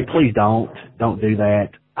want to say, please don't do that.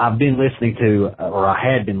 I've been listening to, or I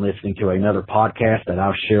had been listening to another podcast that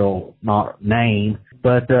I shall not name,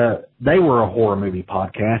 but they were a horror movie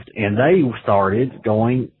podcast, and they started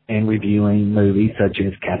going and reviewing movies such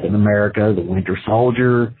as Captain America, The Winter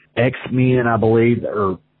Soldier, X-Men, I believe,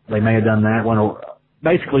 or they may have done that one, or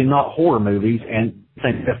basically not horror movies, and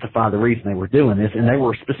they justify the reason they were doing this, and they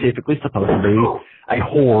were specifically supposed to be a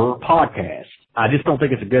horror podcast. I just don't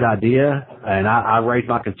think it's a good idea, and I raised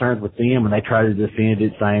my concerns with them, and they tried to defend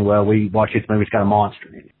it, saying, well, we watched this movie, it's got a monster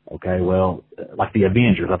in it. Okay, well, like the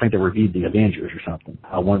Avengers. I think they reviewed the Avengers or something,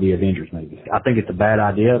 one of the Avengers movies. I think it's a bad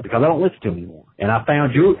idea because I don't listen to them anymore. And I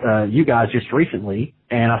found you guys just recently,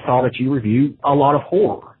 and I saw that you reviewed a lot of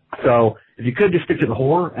horror. So if you could just stick to the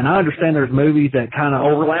horror, and I understand there's movies that kind of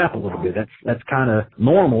overlap a little bit. That's kind of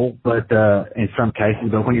normal, but in some cases.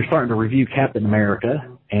 But when you're starting to review Captain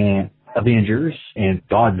America and Avengers and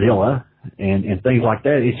Godzilla and things like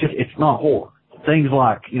that, it's not horror. Things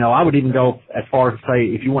like, I would even go as far as to say,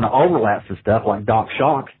 if you want to overlap some stuff like Doc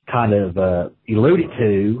Shock kind of alluded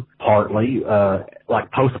to partly,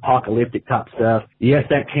 like post-apocalyptic type stuff, yes,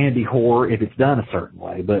 that can be horror if it's done a certain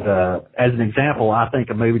way. But as an example, I think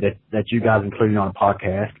a movie that you guys included on a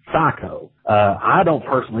podcast, Psycho. I don't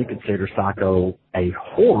personally consider Psycho a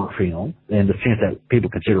horror film in the sense that people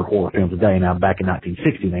consider horror films today. Now, back in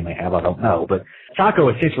 1960, they may have, I don't know. But Psycho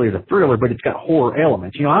essentially is a thriller, but it's got horror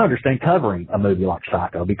elements. I understand covering a movie like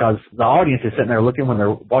Psycho because the audience is sitting there looking when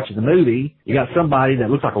they're watching the movie. You got somebody that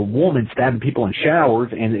looks like a woman stabbing people in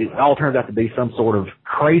showers, and it all turns out to be some sort of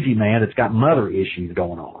crazy man that's got mother issues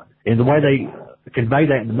going on. And the way they convey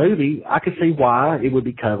that in the movie, I could see why it would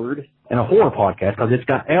be covered in a horror podcast because it's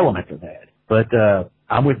got elements of that. But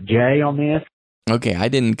I'm with Jay on this. Okay, I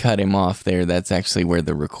didn't cut him off there. That's actually where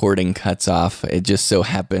the recording cuts off. It just so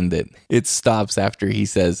happened that it stops after he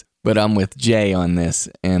says, but I'm with Jay on this.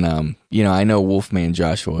 And, I know Wolfman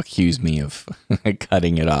Joshua accused me of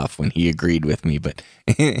cutting it off when he agreed with me. But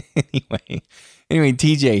anyway,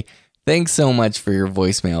 TJ, thanks so much for your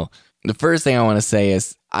voicemail. The first thing I want to say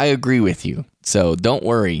is I agree with you. So don't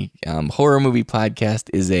worry. Horror Movie Podcast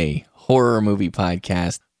is a horror movie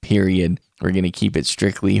podcast, period. We're going to keep it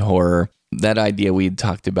strictly horror. That idea we had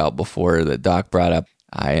talked about before that Doc brought up,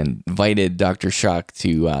 I invited Dr. Shock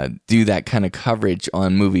to do that kind of coverage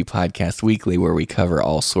on Movie Podcast Weekly where we cover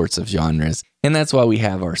all sorts of genres. And that's why we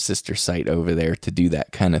have our sister site over there to do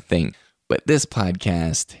that kind of thing. But this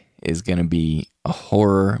podcast is going to be a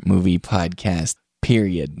horror movie podcast,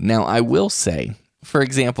 period. Now, I will say, for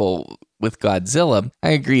example, with Godzilla,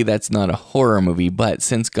 I agree that's not a horror movie, but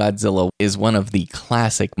since Godzilla is one of the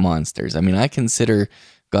classic monsters, I consider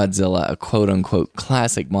Godzilla a quote-unquote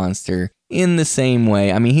classic monster in the same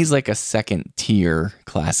way. He's like a second-tier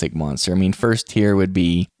classic monster. First tier would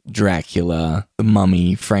be Dracula, the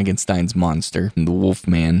Mummy, Frankenstein's monster, the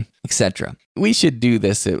Wolfman, etc. We should do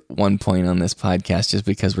this at one point on this podcast just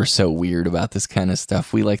because we're so weird about this kind of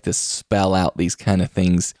stuff. We like to spell out these kind of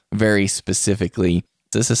things very specifically.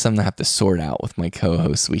 This is something I have to sort out with my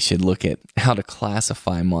co-hosts. We should look at how to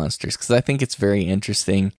classify monsters because I think it's very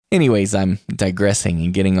interesting. Anyways, I'm digressing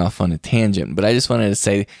and getting off on a tangent, but I just wanted to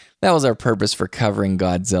say that was our purpose for covering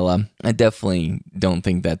Godzilla. I definitely don't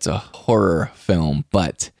think that's a horror film,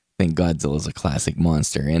 but I think Godzilla is a classic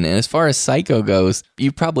monster. And as far as Psycho goes,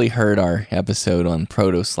 you probably heard our episode on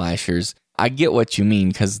proto-slashers. I get what you mean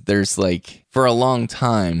because there's for a long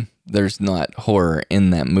time, there's not horror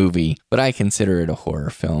in that movie, but I consider it a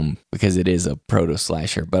horror film because it is a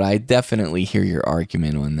proto-slasher. But I definitely hear your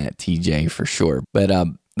argument on that, TJ, for sure. But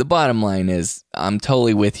the bottom line is I'm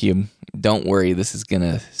totally with you. Don't worry, this is going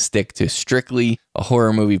to stick to strictly a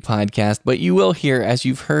horror movie podcast, but you will hear, as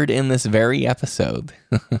you've heard in this very episode,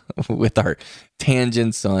 with our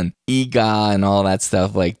tangents on EGA and all that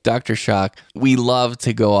stuff, like Dr. Shock, we love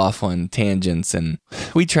to go off on tangents, and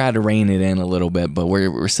we try to rein it in a little bit, but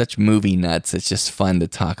we're such movie nuts, it's just fun to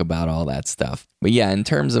talk about all that stuff. But yeah, in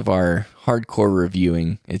terms of our hardcore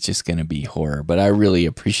reviewing, it's just going to be horror. But I really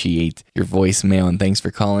appreciate your voicemail, and thanks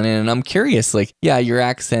for calling in. And I'm curious, your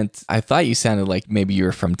accent, I thought you sounded like maybe you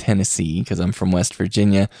were from Tennessee, because I'm from West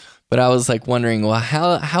Virginia. But I was wondering, well,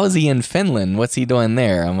 how is he in Finland? What's he doing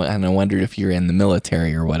there? And I wondered if you're in the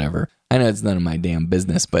military or whatever. I know it's none of my damn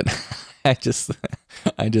business, but I just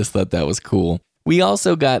thought that was cool. We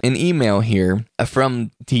also got an email here from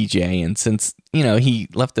TJ, and since, he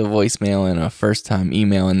left a voicemail and a first-time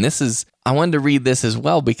email, and I wanted to read this as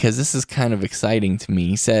well because this is kind of exciting to me.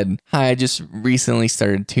 He said, "Hi, I just recently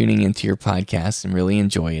started tuning into your podcast and really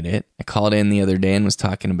enjoyed it. I called in the other day and was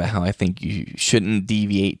talking about how I think you shouldn't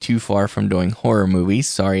deviate too far from doing horror movies.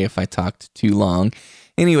 Sorry if I talked too long.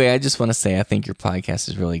 Anyway, I just want to say I think your podcast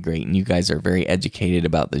is really great, and you guys are very educated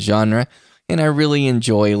about the genre, and I really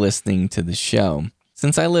enjoy listening to the show.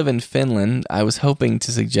 Since I live in Finland, I was hoping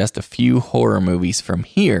to suggest a few horror movies from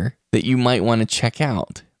here that you might want to check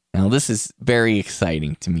out. Now, this is very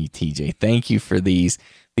exciting to me, TJ. Thank you for these.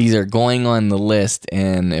 These are going on the list,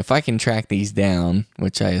 and if I can track these down,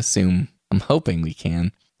 which I assume, I'm hoping we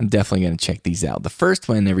can, I'm definitely going to check these out. The first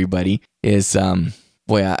one, everybody, is, I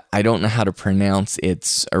don't know how to pronounce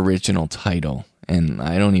its original title, and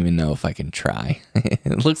I don't even know if I can try.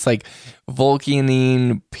 It looks like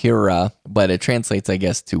Volkinen Pura, but it translates, I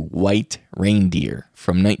guess, to White Reindeer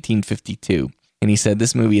from 1952. And he said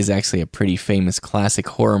this movie is actually a pretty famous classic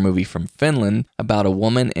horror movie from Finland about a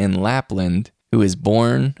woman in Lapland who is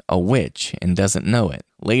born a witch and doesn't know it.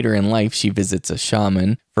 Later in life, she visits a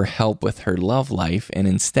shaman for help with her love life and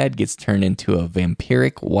instead gets turned into a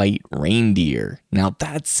vampiric white reindeer. Now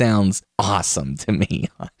that sounds awesome to me.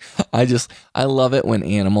 I love it when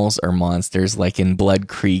animals are monsters, like in Blood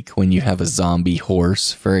Creek when you have a zombie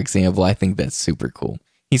horse, for example. I think that's super cool.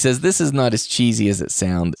 He says this is not as cheesy as it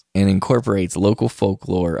sounds and incorporates local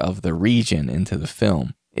folklore of the region into the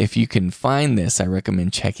film. If you can find this, I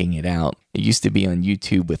recommend checking it out. It used to be on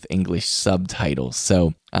YouTube with English subtitles,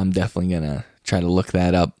 so I'm definitely going to try to look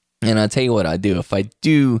that up. And I'll tell you what I do. If I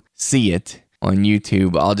do see it on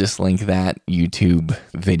YouTube, I'll just link that YouTube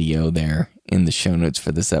video there in the show notes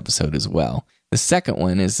for this episode as well. The second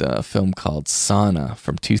one is a film called Sauna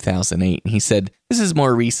from 2008. He said, this is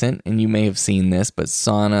more recent, and you may have seen this, but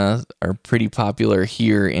sauna are pretty popular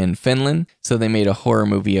here in Finland, so they made a horror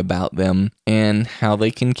movie about them and how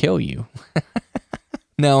they can kill you.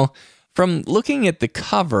 Now, from looking at the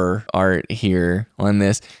cover art here on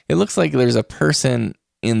this, it looks like there's a person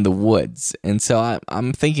in the woods, and so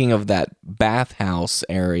I'm thinking of that bathhouse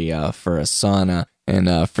area for a sauna,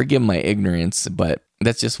 and forgive my ignorance, but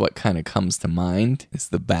that's just what kind of comes to mind. It's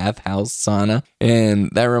the bathhouse sauna. And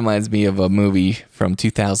that reminds me of a movie from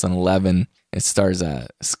 2011. It stars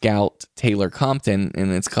Scout Taylor Compton,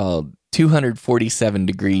 and it's called 247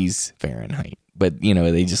 Degrees Fahrenheit. But, you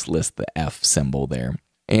know, they just list the F symbol there.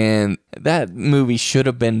 And that movie should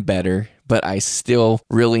have been better, but I still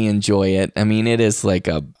really enjoy it. I mean, it is like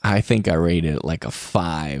I think I rated it like a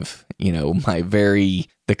 5. You know,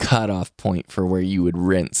 the cutoff point for where you would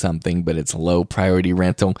rent something, but it's low priority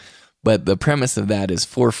rental. But the premise of that is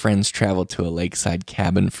 4 friends travel to a lakeside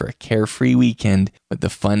cabin for a carefree weekend, but the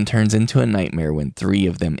fun turns into a nightmare when 3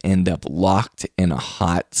 of them end up locked in a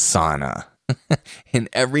hot sauna. And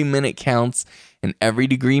every minute counts, and every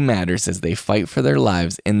degree matters as they fight for their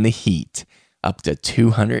lives in the heat, up to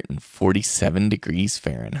 247 degrees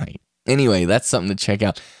Fahrenheit. Anyway, that's something to check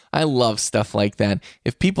out. I love stuff like that.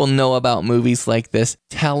 If people know about movies like this,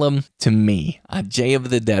 tell them to me. Jay of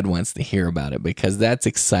the Dead wants to hear about it because that's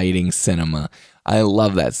exciting cinema. I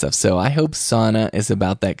love that stuff. So I hope Sauna is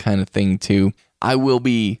about that kind of thing too. I will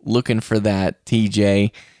be looking for that,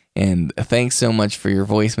 TJ. And thanks so much for your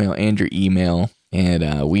voicemail and your email.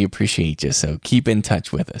 And we appreciate you. So keep in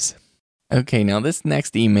touch with us. Okay, now this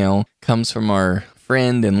next email comes from our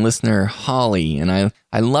friend and listener Holly, and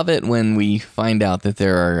I love it when we find out that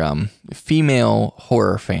there are female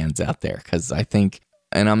horror fans out there, because I think,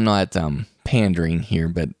 and I'm not pandering here,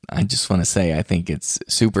 but I just want to say I think it's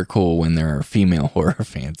super cool when there are female horror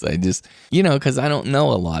fans. I just, because I don't know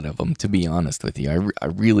a lot of them, to be honest with you. I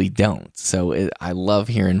really don't. So I love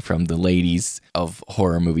hearing from the ladies of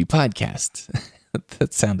Horror Movie Podcast.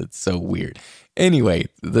 That sounded so weird. Anyway,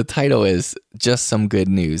 the title is Just Some Good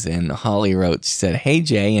News, and Holly wrote, she said, "Hey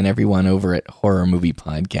Jay and everyone over at Horror Movie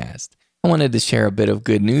Podcast. I wanted to share a bit of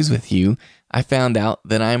good news with you. I found out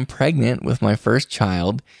that I'm pregnant with my first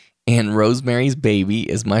child, and Rosemary's Baby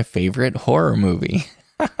is my favorite horror movie."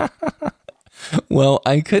 Well,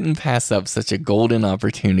 I couldn't pass up such a golden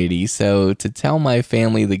opportunity, so to tell my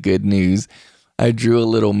family the good news, I drew a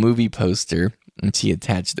little movie poster, and she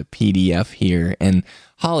attached a PDF here. And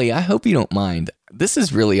Holly, I hope you don't mind. This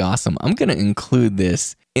is really awesome. I'm going to include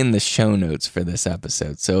this in the show notes for this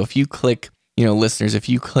episode. So if you click, listeners, if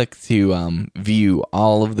you click to view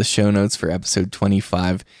all of the show notes for episode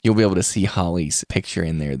 25, you'll be able to see Holly's picture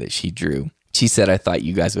in there that she drew. She said, "I thought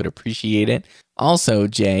you guys would appreciate it. Also,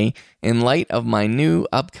 Jay, in light of my new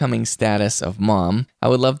upcoming status of mom, I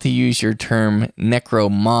would love to use your term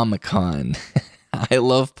necromomicon." I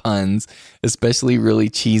love puns, especially really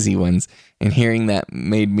cheesy ones, and hearing that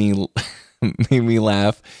made me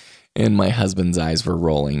laugh. And my husband's eyes were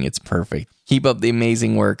rolling. It's perfect. Keep up the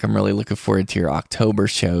amazing work. I'm really looking forward to your October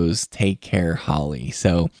shows. Take care, Holly.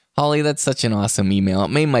 So, Holly, that's such an awesome email. It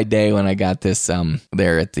made my day when I got this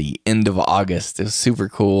there at the end of August. It was super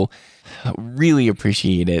cool. Really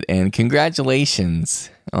appreciate it. And congratulations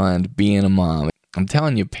on being a mom. I'm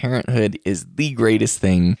telling you, parenthood is the greatest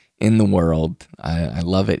thing in the world. I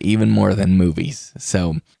love it even more than movies.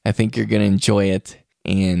 So I think you're going to enjoy it.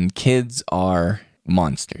 And kids are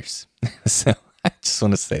monsters. So I just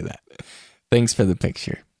want to say that. Thanks for the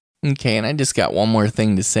picture. Okay, and I just got one more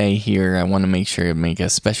thing to say here. I want to make sure to make a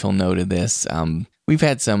special note of this. We've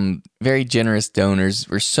had some very generous donors.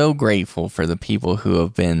 We're so grateful for the people who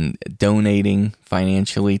have been donating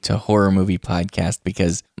financially to Horror Movie Podcast,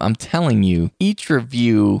 because I'm telling you, each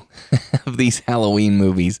review of these Halloween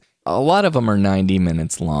movies, a lot of them are 90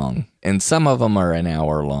 minutes long, and some of them are an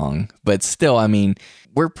hour long. But still, I mean,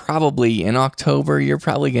 we're probably, in October, you're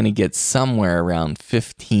probably going to get somewhere around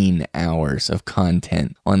 15 hours of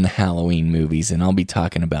content on the Halloween movies, and I'll be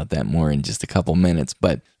talking about that more in just a couple minutes.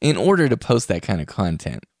 But in order to post that kind of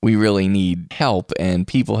content, we really need help, and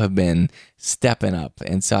people have been stepping up.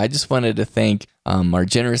 And so I just wanted to thank our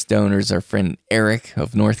generous donors. Our friend Eric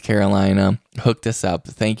of North Carolina hooked us up.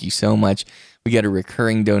 Thank you so much. We got a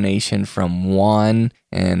recurring donation from Juan,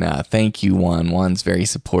 and thank you, Juan. Juan's very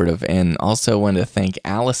supportive. And also wanted to thank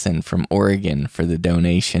Allison from Oregon for the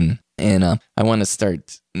donation. And I want to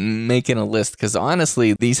start making a list, because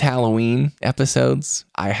honestly, these Halloween episodes,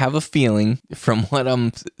 I have a feeling from what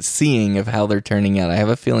I'm seeing of how they're turning out, I have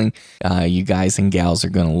a feeling you guys and gals are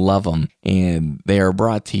going to love them. And they are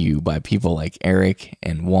brought to you by people like Eric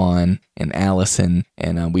and Juan and Allison.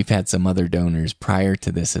 And we've had some other donors prior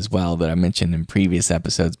to this as well that I mentioned in previous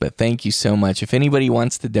episodes. But thank you so much. If anybody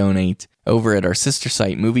wants to donate, over at our sister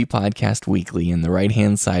site, Movie Podcast Weekly, in the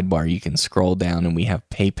right-hand sidebar, you can scroll down and we have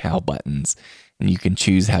PayPal buttons. And you can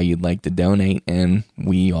choose how you'd like to donate, and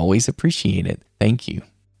we always appreciate it. Thank you.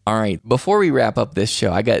 All right, before we wrap up this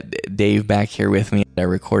show, I got Dave back here with me. I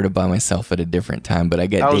recorded by myself at a different time, but I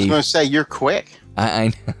got Dave. I was going to say, you're quick.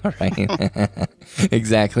 I know, right?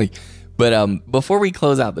 Exactly. But before we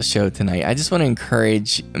close out the show tonight, I just want to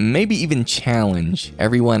encourage, maybe even challenge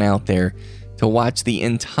everyone out there to watch the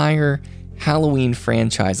entire Halloween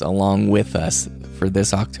franchise along with us for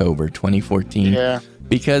this October 2014. Yeah.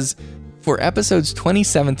 Because for episodes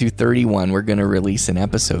 27 through 31, we're going to release an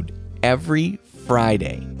episode every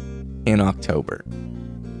Friday in October.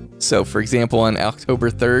 So, for example, on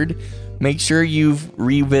October 3rd, make sure you've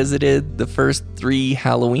revisited the first 3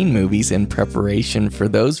 Halloween movies in preparation for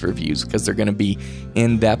those reviews, because they're going to be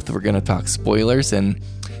in depth. We're going to talk spoilers, and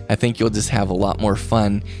I think you'll just have a lot more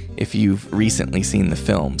fun if you've recently seen the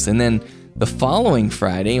films. And then the following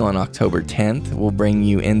Friday, on October 10th, we'll bring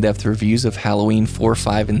you in-depth reviews of Halloween 4,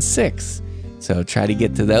 5, and 6. So try to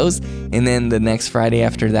get to those. And then the next Friday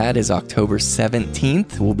after that is October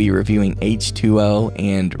 17th. We'll be reviewing H2O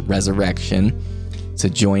and Resurrection. So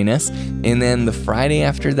join us. And then the Friday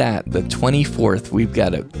after that, the 24th, we've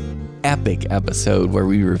got an epic episode where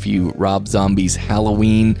we review Rob Zombie's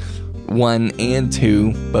Halloween 1 and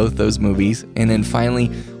 2, both those movies. And then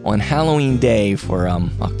finally, on Halloween Day for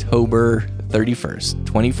October 31st,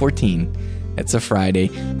 2014, it's a Friday,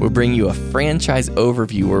 we'll bring you a franchise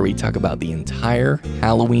overview where we talk about the entire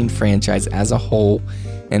Halloween franchise as a whole.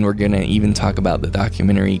 And we're going to even talk about the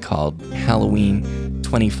documentary called Halloween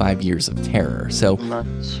 25 Years of Terror. So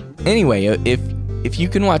anyway, if you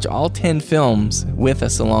can watch all 10 films with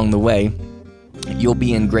us along the way, you'll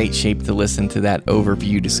be in great shape to listen to that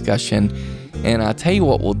overview discussion. And I'll tell you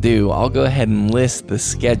what we'll do. I'll go ahead and list the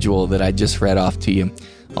schedule that I just read off to you.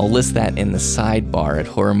 I'll list that in the sidebar at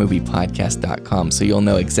horrormoviepodcast.com, so you'll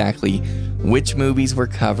know exactly which movies we're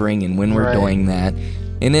covering and when we're doing that.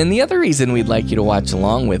 And then the other reason we'd like you to watch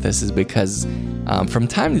along with us is because from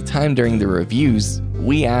time to time during the reviews,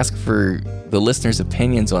 we ask for the listeners'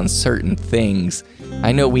 opinions on certain things.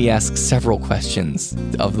 I know we ask several questions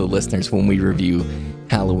of the listeners when we review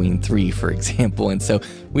Halloween 3, for example. And so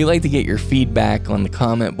we like to get your feedback on the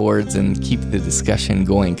comment boards and keep the discussion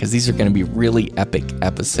going, because these are going to be really epic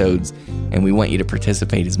episodes, and we want you to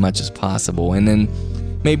participate as much as possible. And then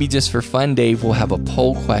maybe just for fun, Dave, we'll have a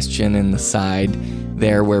poll question in the side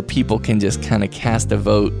there where people can just kind of cast a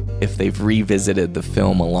vote if they've revisited the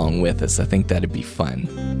film along with us. I think that'd be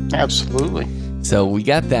fun. Absolutely. So we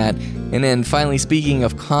got that. And then finally, speaking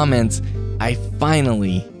of comments, I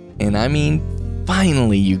finally, and I mean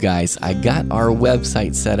finally, you guys, I got our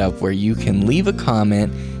website set up where you can leave a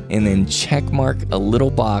comment and then check mark a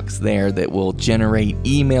little box there that will generate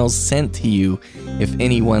emails sent to you if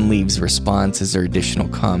anyone leaves responses or additional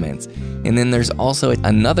comments. And then there's also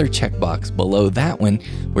another checkbox below that one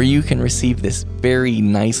where you can receive this very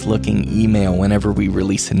nice looking email whenever we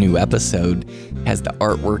release a new episode. It has the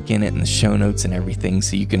artwork in it and the show notes and everything,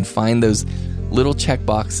 so you can find those little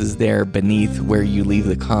checkboxes there beneath where you leave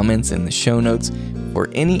the comments and the show notes for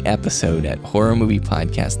any episode at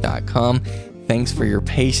horrormoviepodcast.com. Thanks for your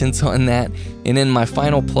patience on that. And then my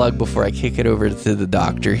final plug before I kick it over to the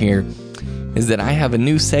doctor here is that I have a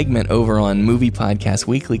new segment over on Movie Podcast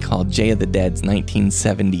Weekly called Jay of the Dead's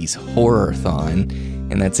 1970s Horror-thon,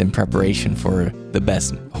 and that's in preparation for the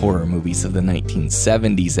best horror movies of the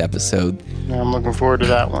 1970s episode. Yeah, I'm looking forward to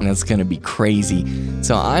that one. And that's going to be crazy.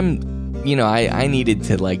 So I needed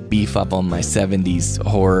to like beef up on my 70s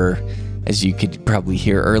horror, as you could probably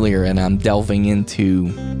hear earlier, and I'm delving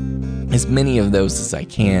into as many of those as I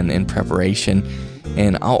can in preparation.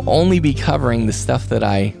 And I'll only be covering the stuff that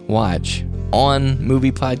I watch on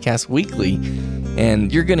Movie Podcast Weekly,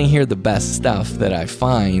 and you're going to hear the best stuff that I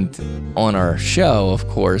find on our show, of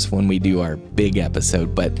course, when we do our big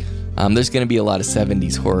episode, but there's going to be a lot of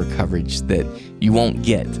 70s horror coverage that you won't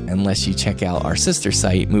get unless you check out our sister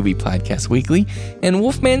site, Movie Podcast Weekly, and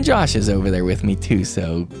Wolfman Josh is over there with me too,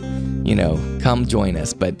 so, come join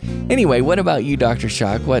us. But anyway, what about you, Dr.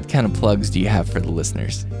 Shock? What kind of plugs do you have for the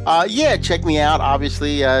listeners? Check me out,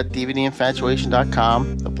 obviously,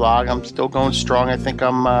 DVDinfatuation.com, the blog. I'm still going strong. I think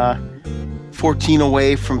I'm 14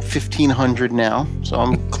 away from 1,500 now, so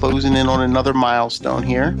I'm closing in on another milestone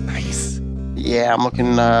here. Nice. Yeah, I'm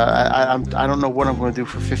looking. I don't know what I'm going to do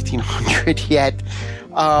for 1,500 yet.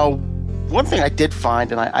 One thing I did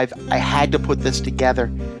find, and I had to put this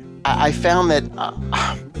together. I found that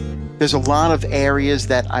there's a lot of areas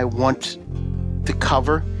that I want to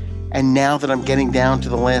cover, and now that I'm getting down to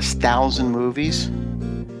the last 1,000 movies,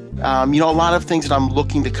 a lot of things that I'm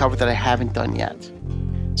looking to cover that I haven't done yet.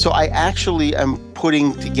 So I actually am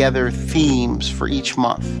putting together themes for each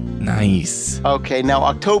month. Nice. Okay, now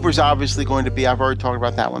October's obviously going to be, I've already talked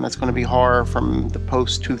about that one. That's going to be horror from the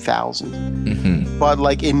post-2000. Mm-hmm. But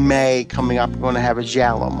like in May coming up, I'm going to have a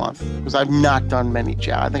Giallo month. Because I've not done many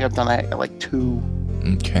Giallo. I think I've done like 2,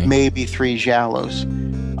 maybe 3 Giallos.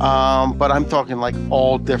 But I'm talking like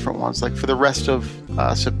all different ones. Like for the rest of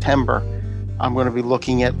September, I'm going to be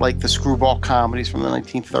looking at like the screwball comedies from the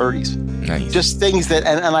 1930s. Nice. Just things that,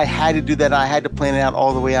 and I had to do that. I had to plan it out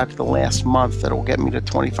all the way out to the last month that will get me to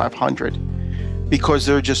 2,500, because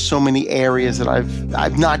there are just so many areas that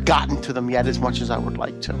I've not gotten to them yet as much as I would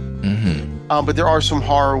like to. Mm-hmm. But there are some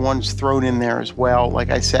horror ones thrown in there as well,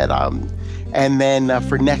 like I said. And then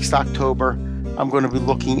for next October, I'm going to be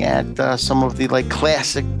looking at some of the like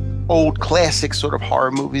old classic sort of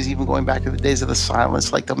horror movies, even going back to the days of the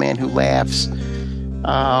silence, like The Man Who Laughs.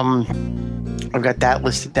 I've got that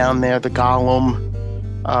listed down there. The Golem,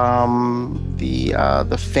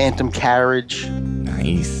 the Phantom Carriage.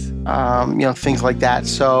 Nice. Things like that.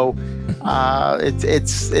 So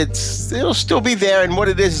it'll still be there. And what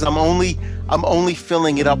it is I'm only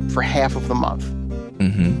filling it up for half of the month.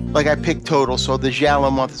 Mm-hmm. Like I picked total, so the Giallo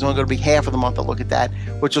month is only going to be half of the month to look at that,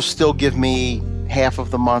 which will still give me half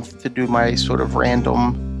of the month to do my sort of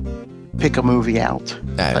random pick a movie out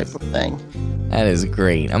type of thing. That is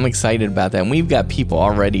great. I'm excited about that. And we've got people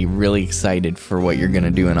already really excited for what you're going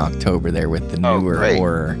to do in October there with the newer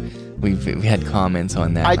horror. We've had comments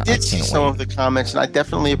on that. I did see some of the comments, and I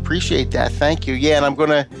definitely appreciate that. Thank you. Yeah, and I'm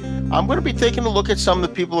gonna be taking a look at some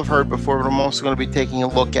that people have heard before, but I'm also going to be taking a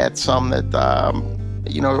look at some that are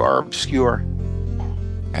obscure.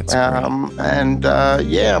 That's great.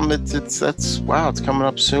 It's coming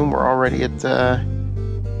up soon. We're already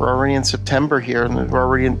in September here, and we're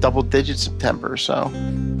already in double digit September. So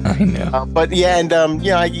I know.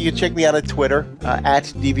 You can check me out at Twitter at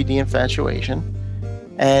DVD Infatuation,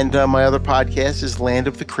 and my other podcast is Land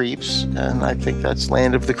of the Creeps, and I think that's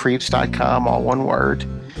landofthecreeps.com, all one word.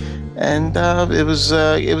 And it was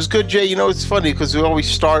good, Jay. It's funny because we always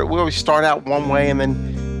start out one way, and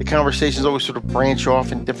then the conversations always sort of branch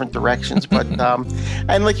off in different directions. But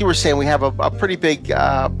and like you were saying, we have a pretty big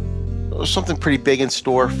something pretty big in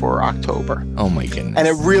store for October. Oh my goodness! And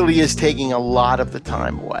it really is taking a lot of the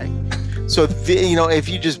time away. So if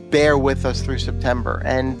you just bear with us through September,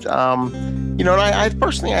 and I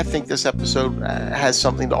personally think this episode has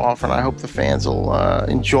something to offer, and I hope the fans will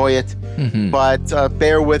enjoy it. Mm-hmm. But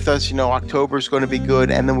bear with us. October is going to be good,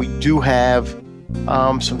 and then we do have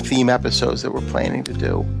some theme episodes that we're planning to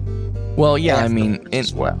do. Well, yeah, in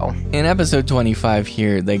episode 25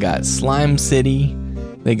 here, they got Slime City,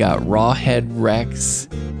 they got Rawhead Rex,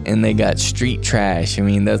 and they got Street Trash. I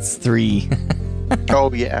mean, that's 3.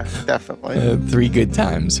 Oh yeah, definitely. 3 good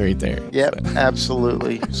times right there. Yep,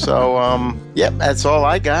 absolutely. So, yep, that's all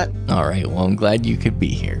I got. All right. Well, I'm glad you could be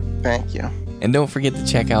here. Thank you. And don't forget to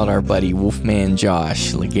check out our buddy Wolfman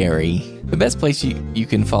Josh Legary. The best place you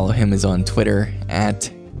can follow him is on Twitter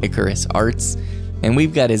at Icarus Arts. And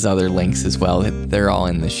we've got his other links as well. They're all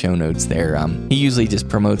in the show notes there. He usually just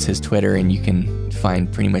promotes his Twitter, and you can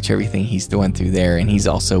find pretty much everything he's doing through there. And he's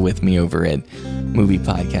also with me over at Movie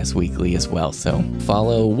Podcast Weekly as well. So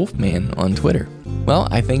follow Wolfman on Twitter. Well,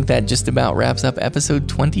 I think that just about wraps up episode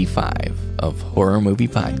 25 of Horror Movie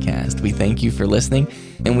Podcast. We thank you for listening,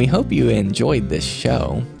 and we hope you enjoyed this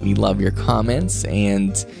show. We love your comments,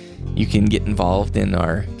 and you can get involved in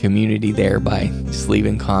our community there by just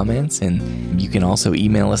leaving comments, and you can also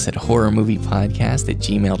email us at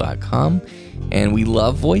horrormoviepodcast@gmail.com. And we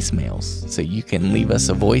love voicemails, so you can leave us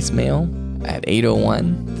a voicemail at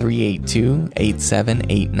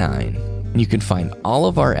 801-382-8789. You can find all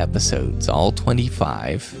of our episodes, all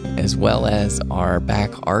 25, as well as our back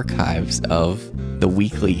archives of the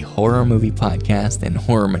weekly Horror Movie Podcast and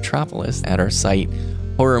Horror Metropolis at our site,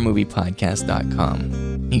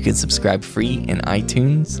 horrormoviepodcast.com. You can subscribe free in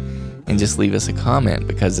iTunes and just leave us a comment,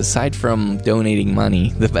 because aside from donating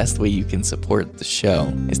money, the best way you can support the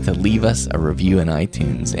show is to leave us a review in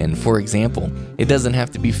iTunes. And for example, it doesn't have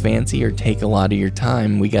to be fancy or take a lot of your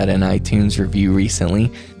time. We got an iTunes review recently.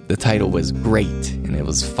 The title was great, and it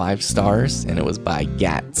was 5 stars, and it was by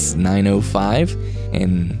Gats905,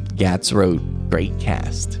 and Gats wrote, "Great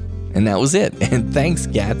cast." And that was it. And thanks,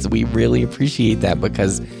 Gats. We really appreciate that,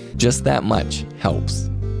 because just that much helps.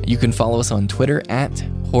 You can follow us on Twitter at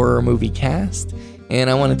HorrorMovieCast. And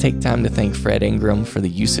I want to take time to thank Fred Ingram for the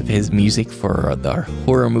use of his music for our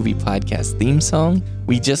Horror Movie Podcast theme song.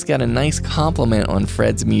 We just got a nice compliment on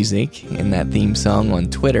Fred's music in that theme song on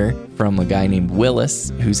Twitter from a guy named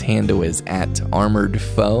Willis, whose handle is at Armored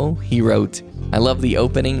Foe. He wrote, "I love the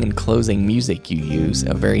opening and closing music you use,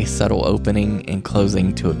 a very subtle opening and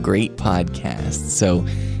closing to a great podcast." So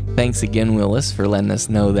thanks again, Willis, for letting us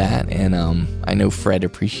know that, and I know Fred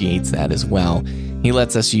appreciates that as well. He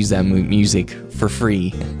lets us use that music for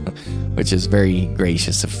free, which is very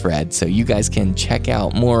gracious of Fred. So you guys can check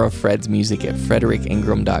out more of Fred's music at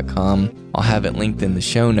fredericingram.com. I'll have it linked in the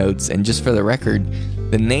show notes. And just for the record,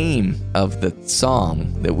 the name of the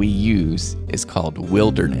song that we use is called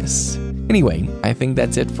Wilderness. Anyway, I think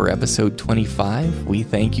that's it for episode 25. We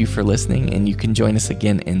thank you for listening, and you can join us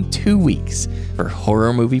again in 2 weeks for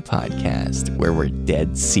Horror Movie Podcast, where we're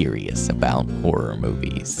dead serious about horror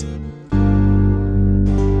movies.